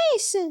 Mr.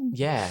 Mason.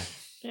 yeah.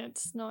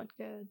 It's not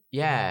good.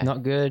 Yeah.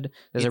 Not good.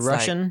 There's It's a like-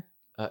 Russian.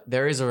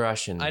 There is a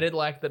Russian. I did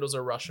like that it was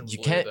a Russian You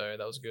blue can't- though.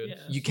 That was good. Yeah.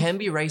 You can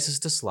be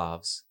racist to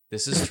Slavs.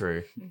 This is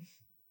true. You can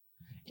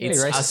be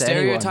It's a racist to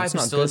anyone. stereotype It's is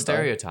not still a good, though.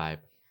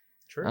 stereotype.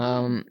 True.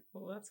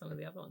 Well, that's one of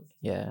the other ones.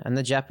 Yeah, and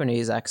the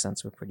Japanese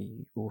accents were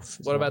pretty oof. as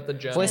What well. about the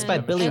German? Voiced by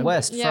Billy German?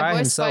 West, Yeah, Fry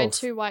voiced by himself.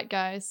 2 white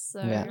guys.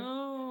 So Yeah.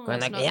 No. Going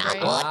That's like,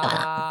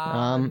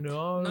 not great.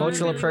 No.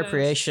 Cultural No,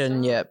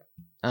 appropriation, that's-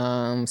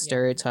 yep.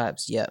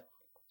 Stereotypes, yep.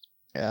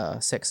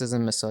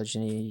 Sexism,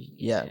 misogyny,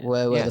 yeah.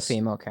 Where were the Yes.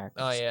 female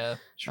characters? Oh yeah.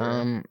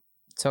 True.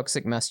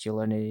 Toxic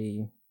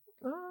masculinity.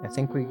 I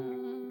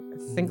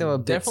think there were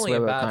bits Definitely where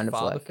a we were bad kind of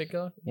father like,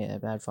 figure. yeah,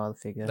 bad father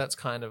figure. That's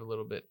kind of a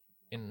little bit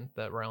in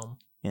that realm.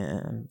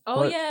 yeah. Oh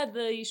What- yeah,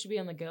 you should be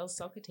on the girls'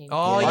 soccer team.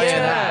 Oh, Oh, yeah,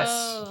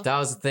 yes. that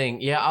was the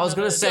thing. Yeah, I was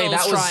gonna say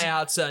Girls' that was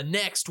tryouts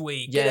next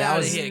week. yeah, Get that out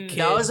was of here, kid.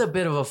 that was a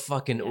bit of a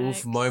fucking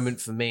oof Yikes.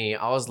 moment for me.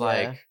 I was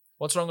like,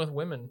 What's wrong with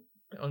women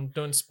on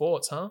doing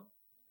sports, huh?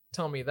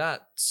 Tell me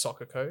that,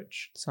 soccer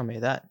coach. Tell me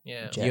that.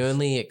 Yeah. Jeff. the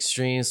only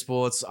extreme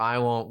sports I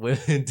want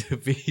women to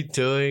be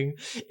doing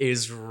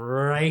is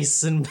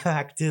racing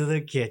back to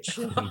the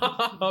kitchen.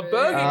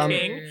 Burger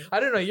King. I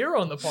don't know. You're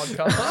on the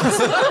podcast.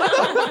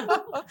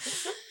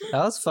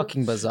 That was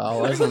fucking bizarre,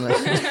 wasn't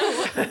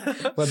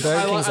it? Where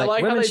Burger King's I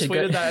like how women they should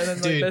tweeted go. that, and then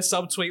like, Dude. their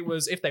subtweet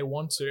was if they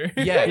want to.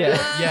 Yeah,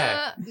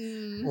 Yeah.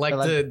 yeah. Like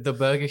Like- the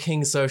Burger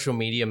King social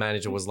media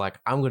manager was like,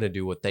 I'm gonna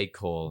do what they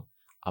call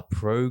a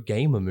pro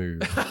gamer move.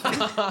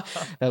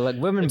 They're like,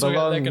 women They took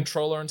out their belong.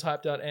 controller and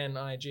typed out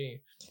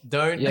NIG.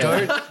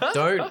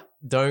 Yeah.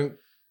 Don't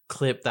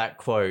clip that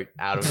quote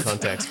out of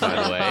context, by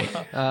the way.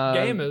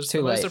 Gamers, too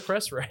the most late.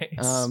 oppressed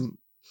race.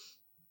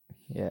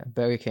 Yeah,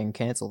 Burger King,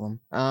 cancel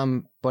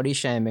them. Body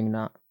shaming,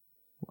 nah.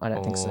 I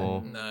don't think so. Oh.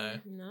 no.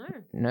 No.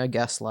 No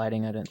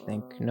gaslighting, I don't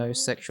think. No Oh.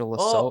 sexual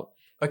assault.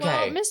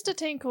 Okay. Well, Mr.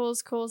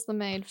 Tinkles calls the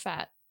maid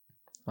fat.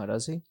 Oh,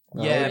 does he?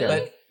 Oh, yeah, okay.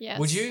 but Yes.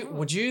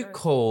 would you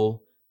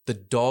call the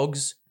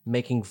dogs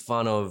making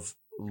fun of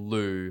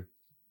Lou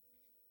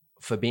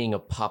for being a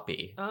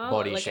puppy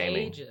body like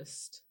shaming?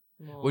 ageist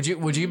more. Would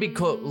you be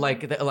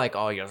like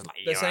oh you're like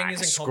They're you're saying like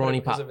he's a scrawny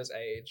incompetent because pup? of his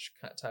age,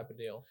 type of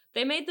deal.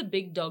 They made the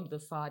big dog the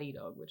farty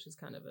dog, which is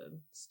kind of a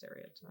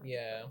stereotype.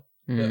 Yeah.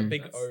 Hmm. The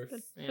big That's-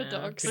 oath. For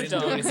dogs. He For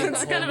didn't do dogs. anything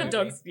It's the kind of whole a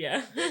dog's,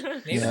 yeah.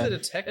 Neither Yeah. did a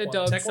tech A one.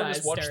 dog Tech one just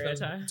size watched them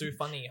stereotype. do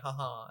funny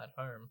haha at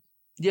home.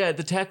 Yeah,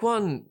 the tech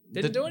one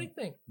Didn't do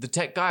anything. The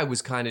tech guy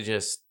was kind of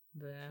just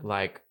There.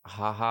 like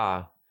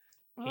haha.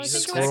 Well, I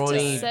He's think a it was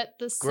scrawny, to set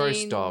the gross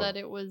scene dog. that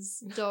it was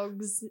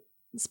dogs,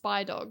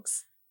 spy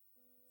dogs.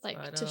 Like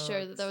Spy to show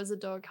that dogs. there was a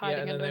dog Yeah, hiding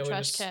and then under they a were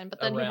trash just can,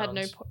 but then he had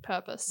no around.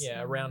 purpose.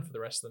 Yeah, around for the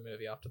rest of the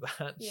movie after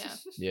that. Yeah.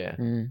 Yeah.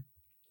 Hmm.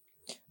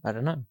 I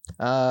don't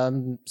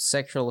know.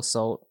 Sexual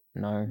assault,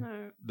 no.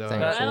 No. No.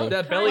 Thankfully.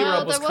 That belly Well,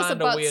 rub was there was a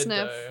kind of butt weird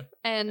sniff. though.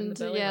 And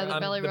the belly yeah, rub. the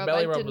belly The rub.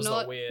 belly I rub did was the not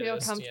feel weirdest,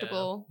 yeah.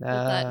 comfortable with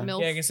that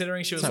milk. Yeah,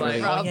 considering she was It's not like,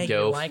 really oh, yeah, you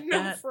Gilf. like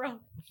that?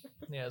 Milk.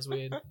 Yeah, it's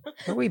weird.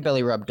 But we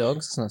belly rub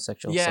dogs. It's not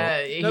sexual Yeah,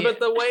 assault. No, but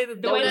the way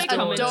that The way was they doing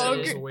it a was dog,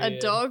 weird. a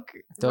dog,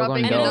 Dog on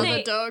rubbing dog. another And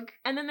then dog.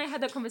 And then they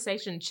had that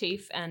conversation,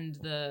 Chief and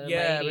the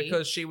Yeah, lady.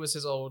 because she was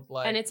his old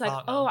like. and it's like,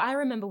 partner. oh, I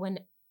remember when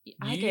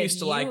I You gave used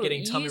to like you- getting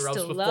you tummy used rubs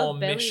to before love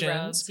belly missions,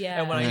 rubs, yeah.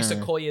 and when I used to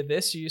Mm. call you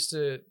this, you used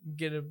to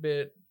get a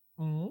bit,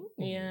 like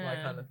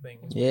Yeah. kind of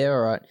thing. Yeah,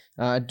 all right.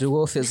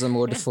 Dwarfism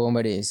or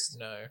deformities?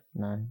 No,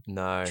 No.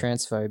 No.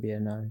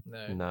 Transphobia? No.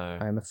 no, No.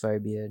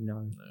 Homophobia?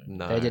 No.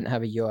 No. They didn't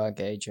have a "you are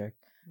gay" joke.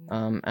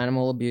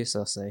 Animal abuse,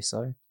 I'll say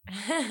so.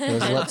 There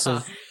was lots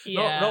of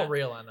not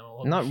real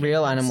animal. not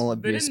real animal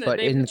But abuse, in the- but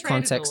they in portrayed it a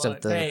context lot.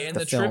 of the Hey, in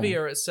the film.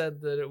 trivia, it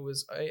said that it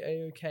was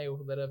okay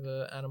with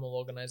whatever animal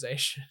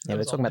organization. Yeah, we're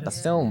was talking on about the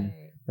this. film.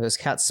 There was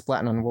cats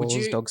splatting on walls,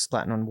 you- dogs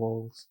splatting on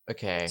walls,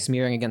 Okay.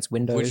 smearing against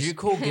windows. Would you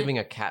call giving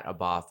a cat a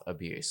bath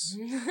abuse?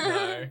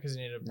 No, because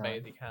you need to No.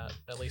 bathe your cat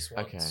at least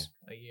once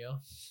Okay. a year.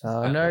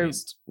 At no,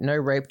 least. no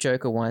rape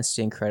joke or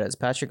Weinstein credits.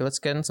 Patrick, let's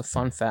get into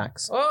fun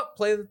facts. Oh,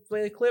 play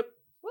the clip.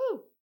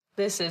 Woo!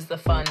 This is the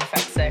fun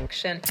fact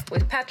section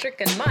with Patrick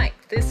and Mike.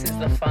 This is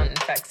the fun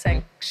fact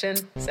section,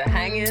 so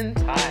hang in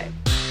tight.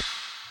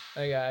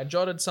 Okay, I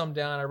jotted some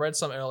down. I read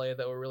some earlier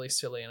that were really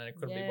silly and I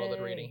couldn't be bothered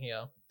Yay. reading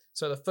here.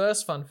 So the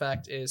first fun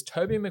fact is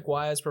Tobey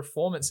Maguire's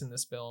performance in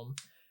this film,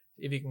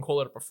 if you can call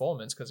it a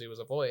performance because he was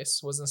a voice,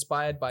 was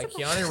inspired by It's a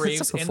Keanu it's a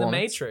Reeves in The performance.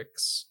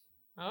 Matrix.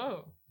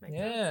 Oh, makes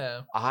sense.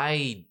 Yeah.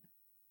 I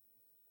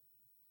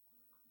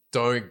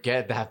don't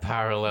get that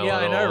parallel. Yeah,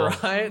 at I know, all.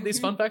 right? These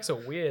fun facts are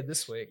weird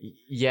this week.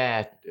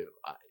 Yeah.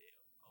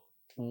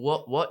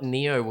 What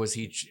Neo was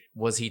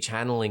he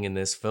channeling in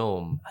this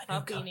film?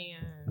 Puppy Neo.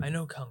 I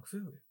know Kung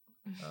Fu.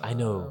 I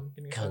know I'm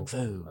getting Kung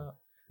phone Fu. call.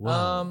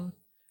 Wow.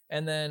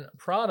 And then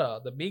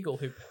Prada, the beagle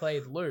who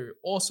played Lou,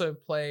 also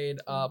played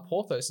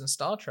Porthos in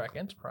Star Trek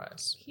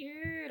Enterprise.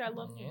 Cute. I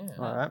love him.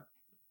 Yeah. All right.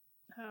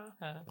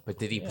 But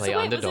did he Yeah. play So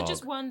wait, underdog? was it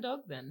just one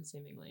dog then,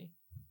 seemingly?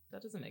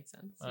 That doesn't make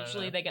sense. I don't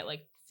Usually know. they get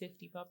like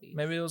 50 puppies.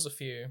 Maybe there was a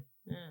few.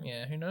 Yeah.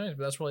 Yeah, who knows?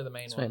 But that's probably the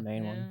main That's my one.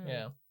 main one.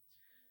 Yeah.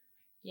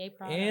 Yay,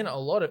 Prada. In a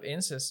lot of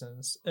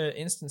instances,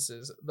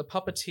 the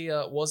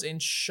puppeteer was in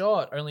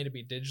shot only to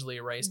be digitally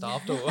erased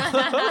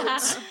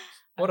afterwards.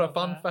 What a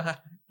fun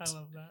fact. I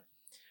love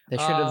that. They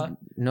should have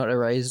not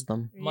erased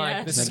them. Mike,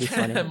 Yeah. this That'd be is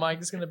funny. Mike,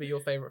 this is going to be your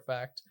favorite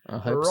fact. I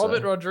hope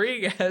Robert so.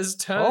 Rodriguez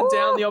turned Oh!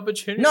 down the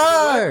opportunity No!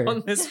 to work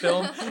on this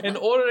film in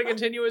order to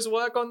continue his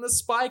work on the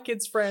Spy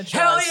Kids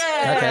franchise. Hell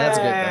yeah! Okay, that's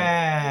good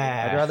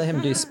then. I'd rather him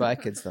do Spy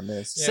Kids than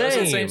this. Yeah,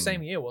 it was the Same.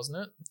 same year,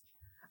 wasn't it?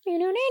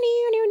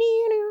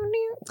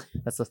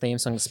 That's the theme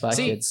song to Spy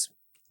See, Kids.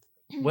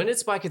 When did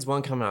Spy Kids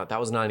 1 come out? That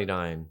was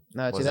 99.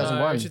 No, Was it?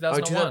 2001.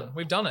 2001.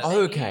 We've done it.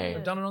 Okay.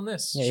 We've done it on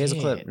this. Yeah, here's a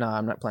clip. Shit. No,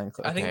 I'm not playing a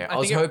clip. I think, Okay, I I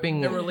was think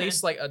hoping- it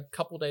released like a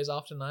couple days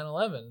after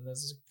 9/11.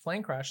 There's a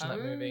plane crash in that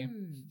movie.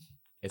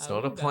 It's I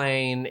not a love that.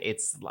 plane.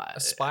 It's like A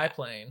spy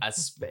plane.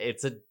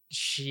 It's a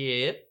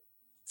ship.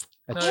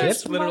 A No, chip?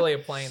 it's literally a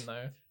plane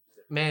though.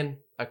 Man,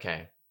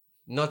 okay.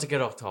 Not to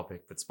get off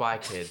topic, but Spy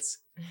Kids.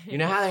 You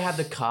know how they have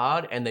the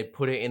card and they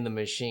put it in the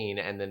machine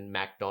and then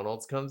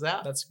McDonald's comes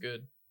out? That's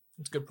good.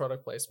 It's good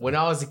product placement. When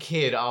I was a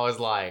kid, I was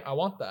like, I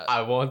want that.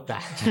 I want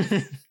that.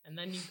 And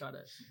then you got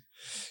it.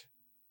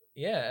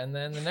 Yeah, and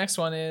then the next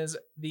one is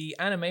the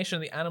animation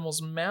of the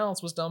animals'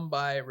 mouths was done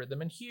by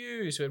Rhythm and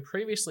Hughes, who had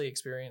previously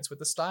experience with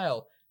the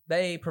style.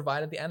 They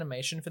provided the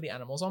animation for the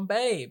animals on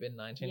Babe in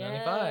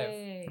 1995.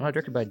 Yay. Oh,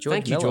 directed by George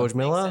Thank you, Miller. George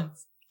Miller. Makes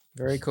sense.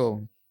 Very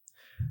cool.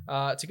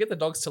 To get the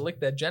dogs to lick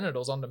their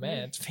genitals on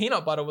demand,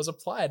 peanut butter was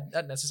applied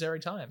at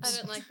necessary times. I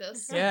don't like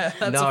this. Yeah,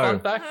 that's No, a fun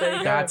fact. There you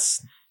go.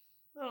 That's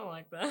I don't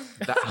like that.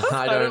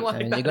 I I don't don't. like I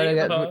mean, that you gotta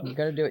either. you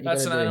gotta do what you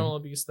That's an gotta do. animal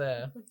abuse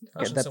there.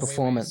 Get that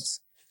performance.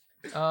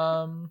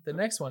 The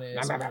next one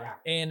is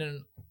in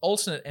an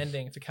alternate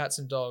ending for Cats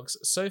and Dogs.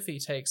 Sophie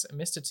takes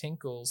Mr.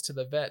 Tinkles to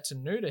the vet to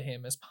neuter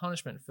him as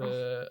punishment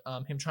for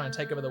him trying to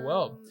take over the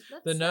world.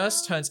 The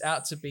nurse turns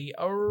out to be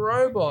a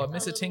robot.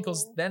 Mr.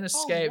 Tinkles then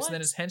escapes, and then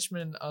what? his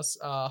henchman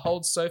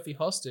holds Sophie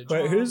hostage.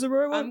 the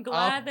robot? I'm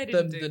glad they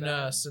didn't do the that.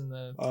 nurse and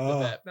the Oh.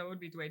 vet. That would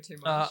be way too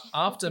much.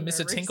 After No Mr.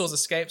 risk. Tinkles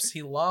escapes,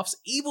 he laughs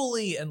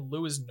evilly, and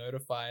Lou is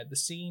notified. The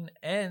scene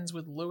ends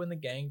with Lou and the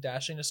gang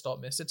dashing to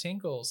stop Mr.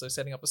 Tinkles, so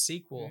setting up a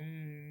sequel.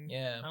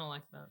 Yeah. I don't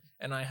like that.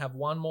 And I have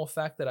one more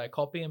fact that I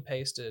copy and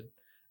pasted.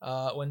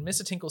 When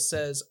Mr. Tinkles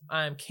says,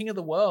 "I am king of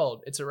the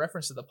world," it's a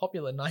reference to the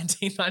popular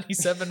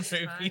 1997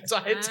 movie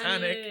Titanic,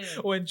 Titanic.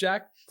 when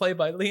Jack, played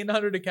by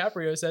Leonardo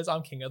DiCaprio, says,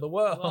 "I'm king of the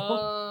world."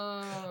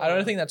 Whoa. I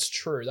don't think that's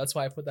true. That's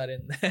why I put that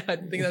in there. I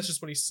think that's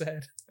just what he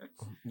said.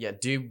 Yeah.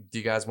 Do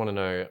you guys want to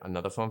know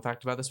another fun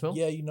fact about this film?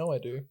 Yeah, you know I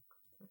do.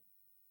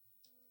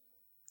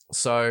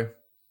 So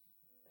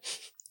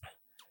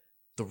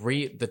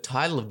the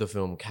title of the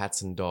film,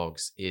 Cats and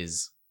Dogs,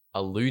 is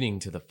alluding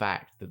to the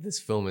fact that this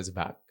film is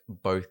about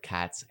both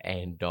cats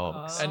and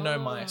dogs. And no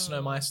mice.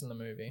 No mice in the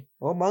movie.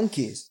 Or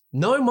monkeys.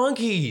 No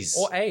monkeys.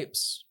 Or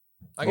apes.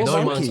 I Or guess, no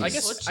humans,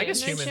 monkeys. I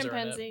guess No humans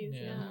chimpanzees, are in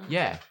it. yeah.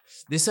 Yeah.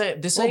 This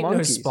ain't Or no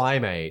monkeys. Spy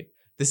Mate.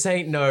 This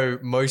ain't no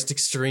Most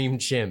Extreme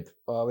Chimp.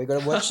 Oh, we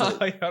gotta watch it.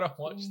 I gotta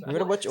watch that. We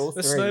gotta watch all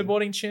The three.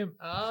 snowboarding chimp.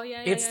 Oh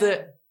yeah.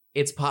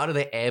 It's part of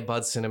the Air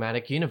Bud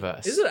cinematic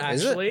universe. Is it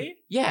Is it? actually?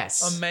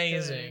 Yes.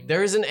 Amazing.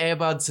 There is an Air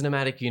Bud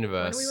cinematic When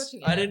universe. are we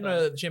watching? I didn't Airbud?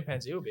 know that the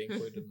chimpanzee would be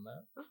included in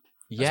that.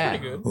 yeah.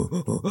 pretty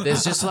good.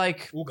 There's just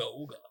like Ooga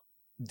ooga.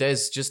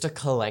 there's just a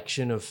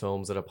collection of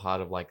films that are part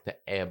of like the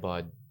Air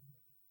Bud.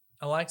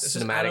 I like this.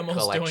 It's Cinematic animals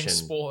doing collection.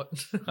 sport.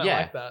 I Yeah.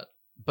 like that.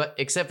 But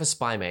except for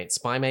Spy Mate.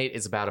 Spy Mate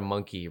is about a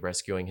monkey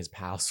rescuing his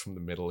pals from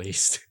the Middle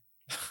East.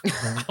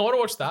 I want to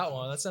watch that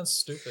one. That sounds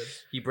stupid.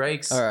 He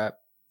breaks All right.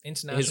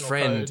 International his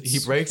friend. codes. He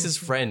breaks his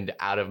friend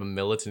out of a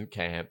militant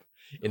camp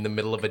in the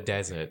middle of a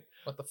desert.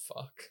 What the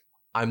fuck?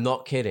 I'm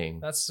not kidding.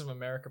 That's some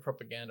America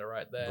propaganda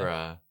right there.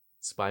 Bruh.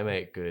 Spy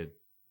Mate, good.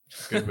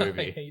 Good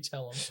movie. Yeah, you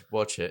tell him.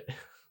 Watch it.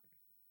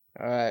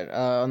 All right.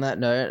 On that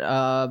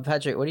note,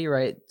 Patrick, what do you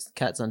rate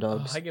Cats and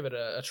Dogs? I give it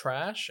a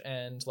trash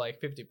and like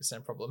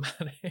 50%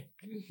 problematic.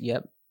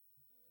 Yep.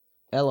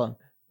 Ella.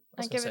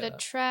 I give it a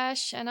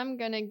trash, and I'm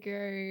gonna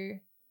go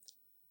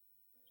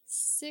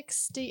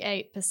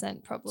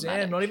 68%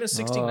 problematic. Damn, not even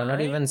 69. Oh,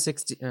 not even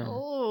 60.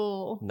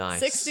 Oh, Nice.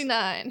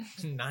 69.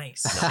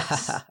 Nice.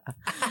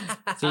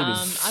 Phoebe.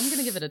 I'm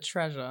gonna give it a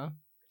treasure.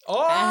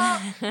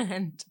 Oh,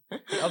 And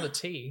the other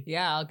T.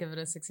 yeah, I'll give it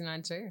a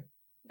 69 too.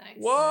 Nice.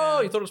 Whoa,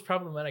 Yeah. you thought it was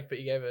problematic, but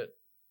you gave it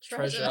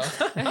treasure.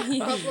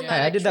 Problematic Hey,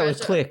 I did that with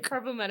treasure. Click,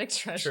 Problematic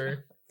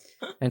treasure.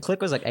 True. and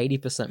Click was like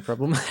 80%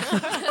 problematic.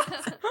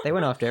 They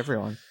went after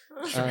everyone.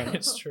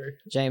 It's true.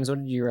 James, what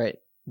did you rate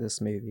this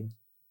movie?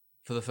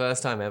 For the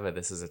first time ever,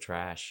 this is a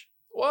trash.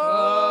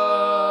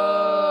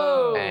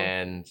 Whoa.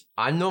 And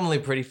I'm normally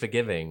pretty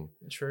forgiving,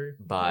 True.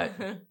 but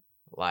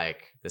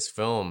like this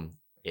film,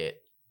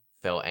 it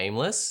felt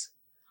aimless.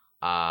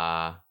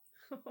 You're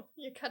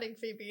cutting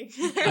Phoebe.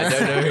 I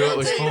don't know who it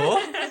was for.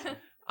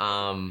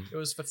 It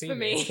was for It's Phoebe. for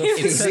me.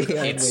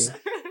 It's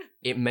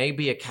it may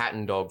be a cat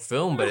and dog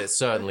film, but it's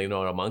certainly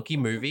not a monkey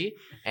movie.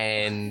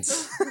 And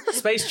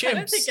Space I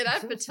don't think chimps. it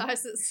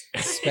advertises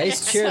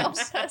Space itself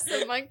chimps. as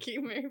a monkey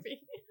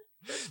movie.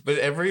 but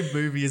every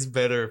movie is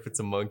better if it's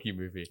a monkey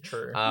movie.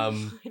 True. I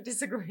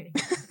disagree.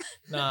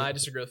 No, I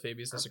disagree with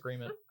Phoebe's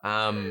disagreement.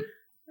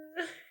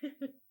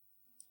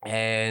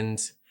 And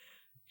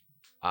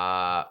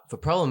for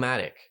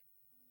problematic,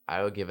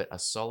 I will give it a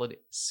solid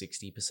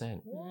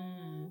 60%.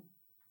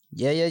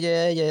 Yeah.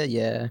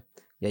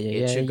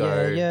 It should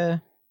go. Yeah.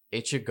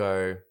 It should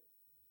go.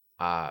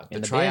 The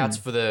In the tryouts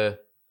bin. for the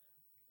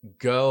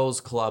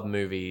girls' club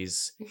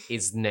movies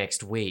is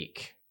next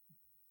week.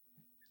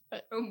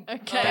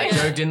 Okay. That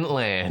joke didn't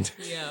land.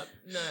 Yeah.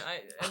 No,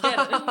 I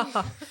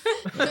get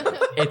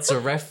it. It's a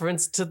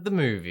reference to the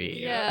movie.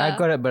 Yeah. I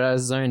got it, but I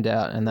was zoned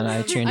out, and then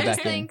I tuned I just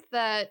back in. think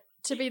that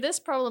to be this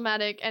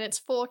problematic and it's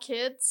 4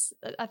 kids,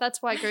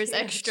 that's why it goes Yeah,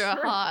 extra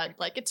true. hard.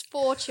 Like it's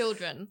 4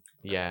 children,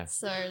 Yeah.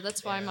 so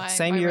that's why Yeah. my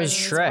Same my year as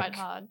rating is Shrek. quite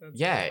hard.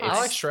 Yeah, I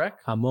like it's Shrek.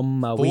 I'm on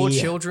my 4 way.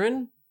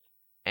 children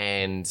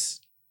and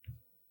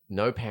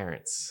no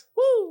parents.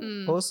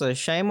 Mm. Also,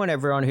 shame on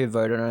everyone who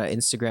voted on our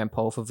Instagram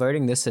poll for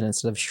voting this in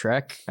instead of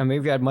Shrek. A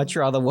movie I'd much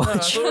rather No, I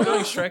watch. thought we were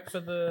doing Shrek for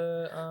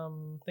the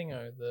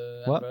thingo,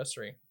 the What?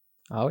 anniversary.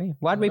 Are we?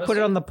 Why'd we put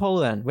it on the poll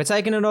then? We're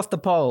taking it off the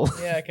poll.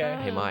 Yeah, okay.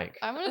 Hey, Mike.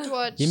 I wanted to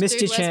watch. You missed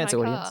Dude, your Where's chance, My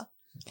audience. Car?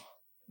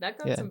 That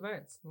got Yeah. some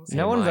votes. We'll see.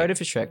 No Hey, one Mike. voted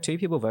for Shrek. 2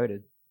 people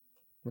voted.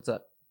 What's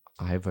up?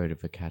 I voted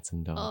for Cats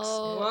and Dogs.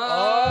 Oh,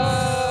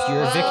 Oh.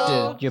 You're Oh.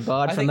 evicted. You're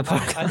barred I from the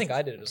think, podcast. I think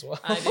I did it as well.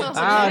 I did too.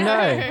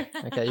 Ah,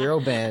 no. Okay, you're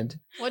all banned.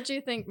 What do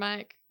you think,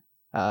 Mike?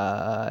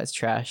 It's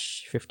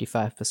trash.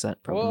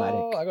 55% problematic.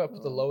 Whoa, I got to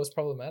put the lowest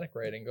problematic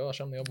rating. Gosh,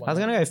 I'm the odd one. I was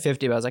gonna go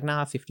 50, but I was like,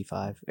 nah,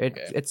 55.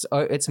 Okay.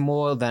 It's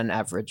more than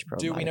average. Do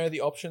Problematic. we know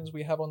the options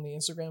we have on the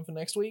Instagram for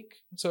next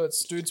week? So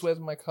it's Dudes Where's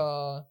My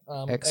Car,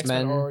 X-Men,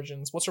 X-Men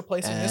Origins. What's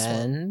replacing this one?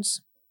 And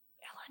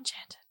Ella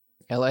Enchanted.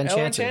 Ella Ella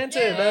Enchanted.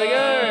 Enchanted. There we go.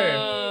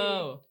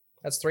 Oh.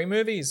 That's 3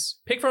 movies.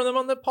 Pick from them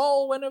on the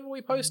poll whenever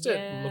we post it.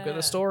 Look at Yeah.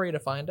 the story to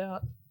find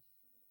out.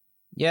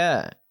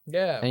 Yeah,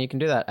 Yeah. and you can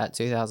do that at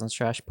 2000s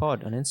Trash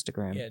Pod on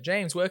Instagram. Yeah,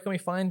 James, where can we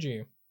find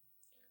you?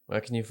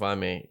 Where can you find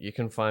me? You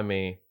can find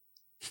me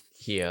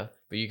here,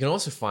 but you can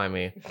also find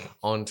me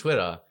on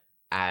Twitter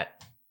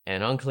at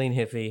an unclean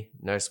hippie,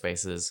 no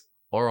spaces,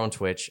 or on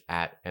Twitch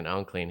at an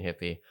unclean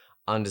hippie,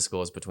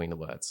 underscores between the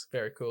words.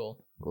 Very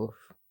cool. Oof.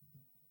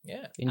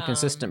 Yeah.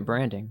 Inconsistent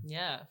branding.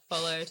 Yeah.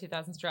 Follow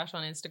 2000s Trash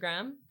on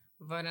Instagram.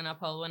 Vote in our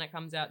poll when it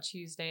comes out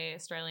Tuesday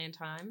Australian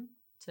time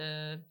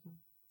to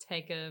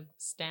take a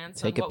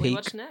stance Take on a what we peek.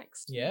 watch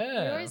next.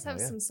 Yeah. We always have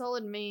yeah. some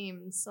solid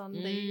memes on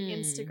the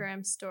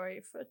Instagram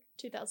story for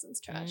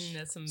 2000s Trash.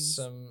 There's some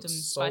Some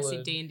spicy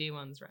solid- D&D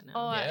ones right now.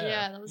 Oh, Yeah.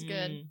 yeah, that was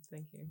good.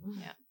 Thank you.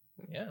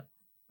 Yeah.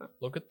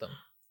 Look at them.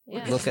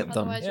 Yeah. Look at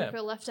them. Otherwise, Yeah. you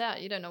feel left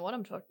out. You don't know what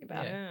I'm talking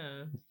about.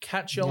 Yeah.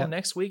 Catch y'all Yep.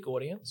 next week,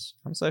 audience.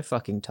 I'm so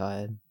fucking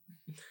tired.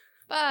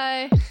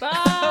 Bye.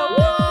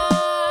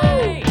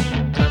 Bye.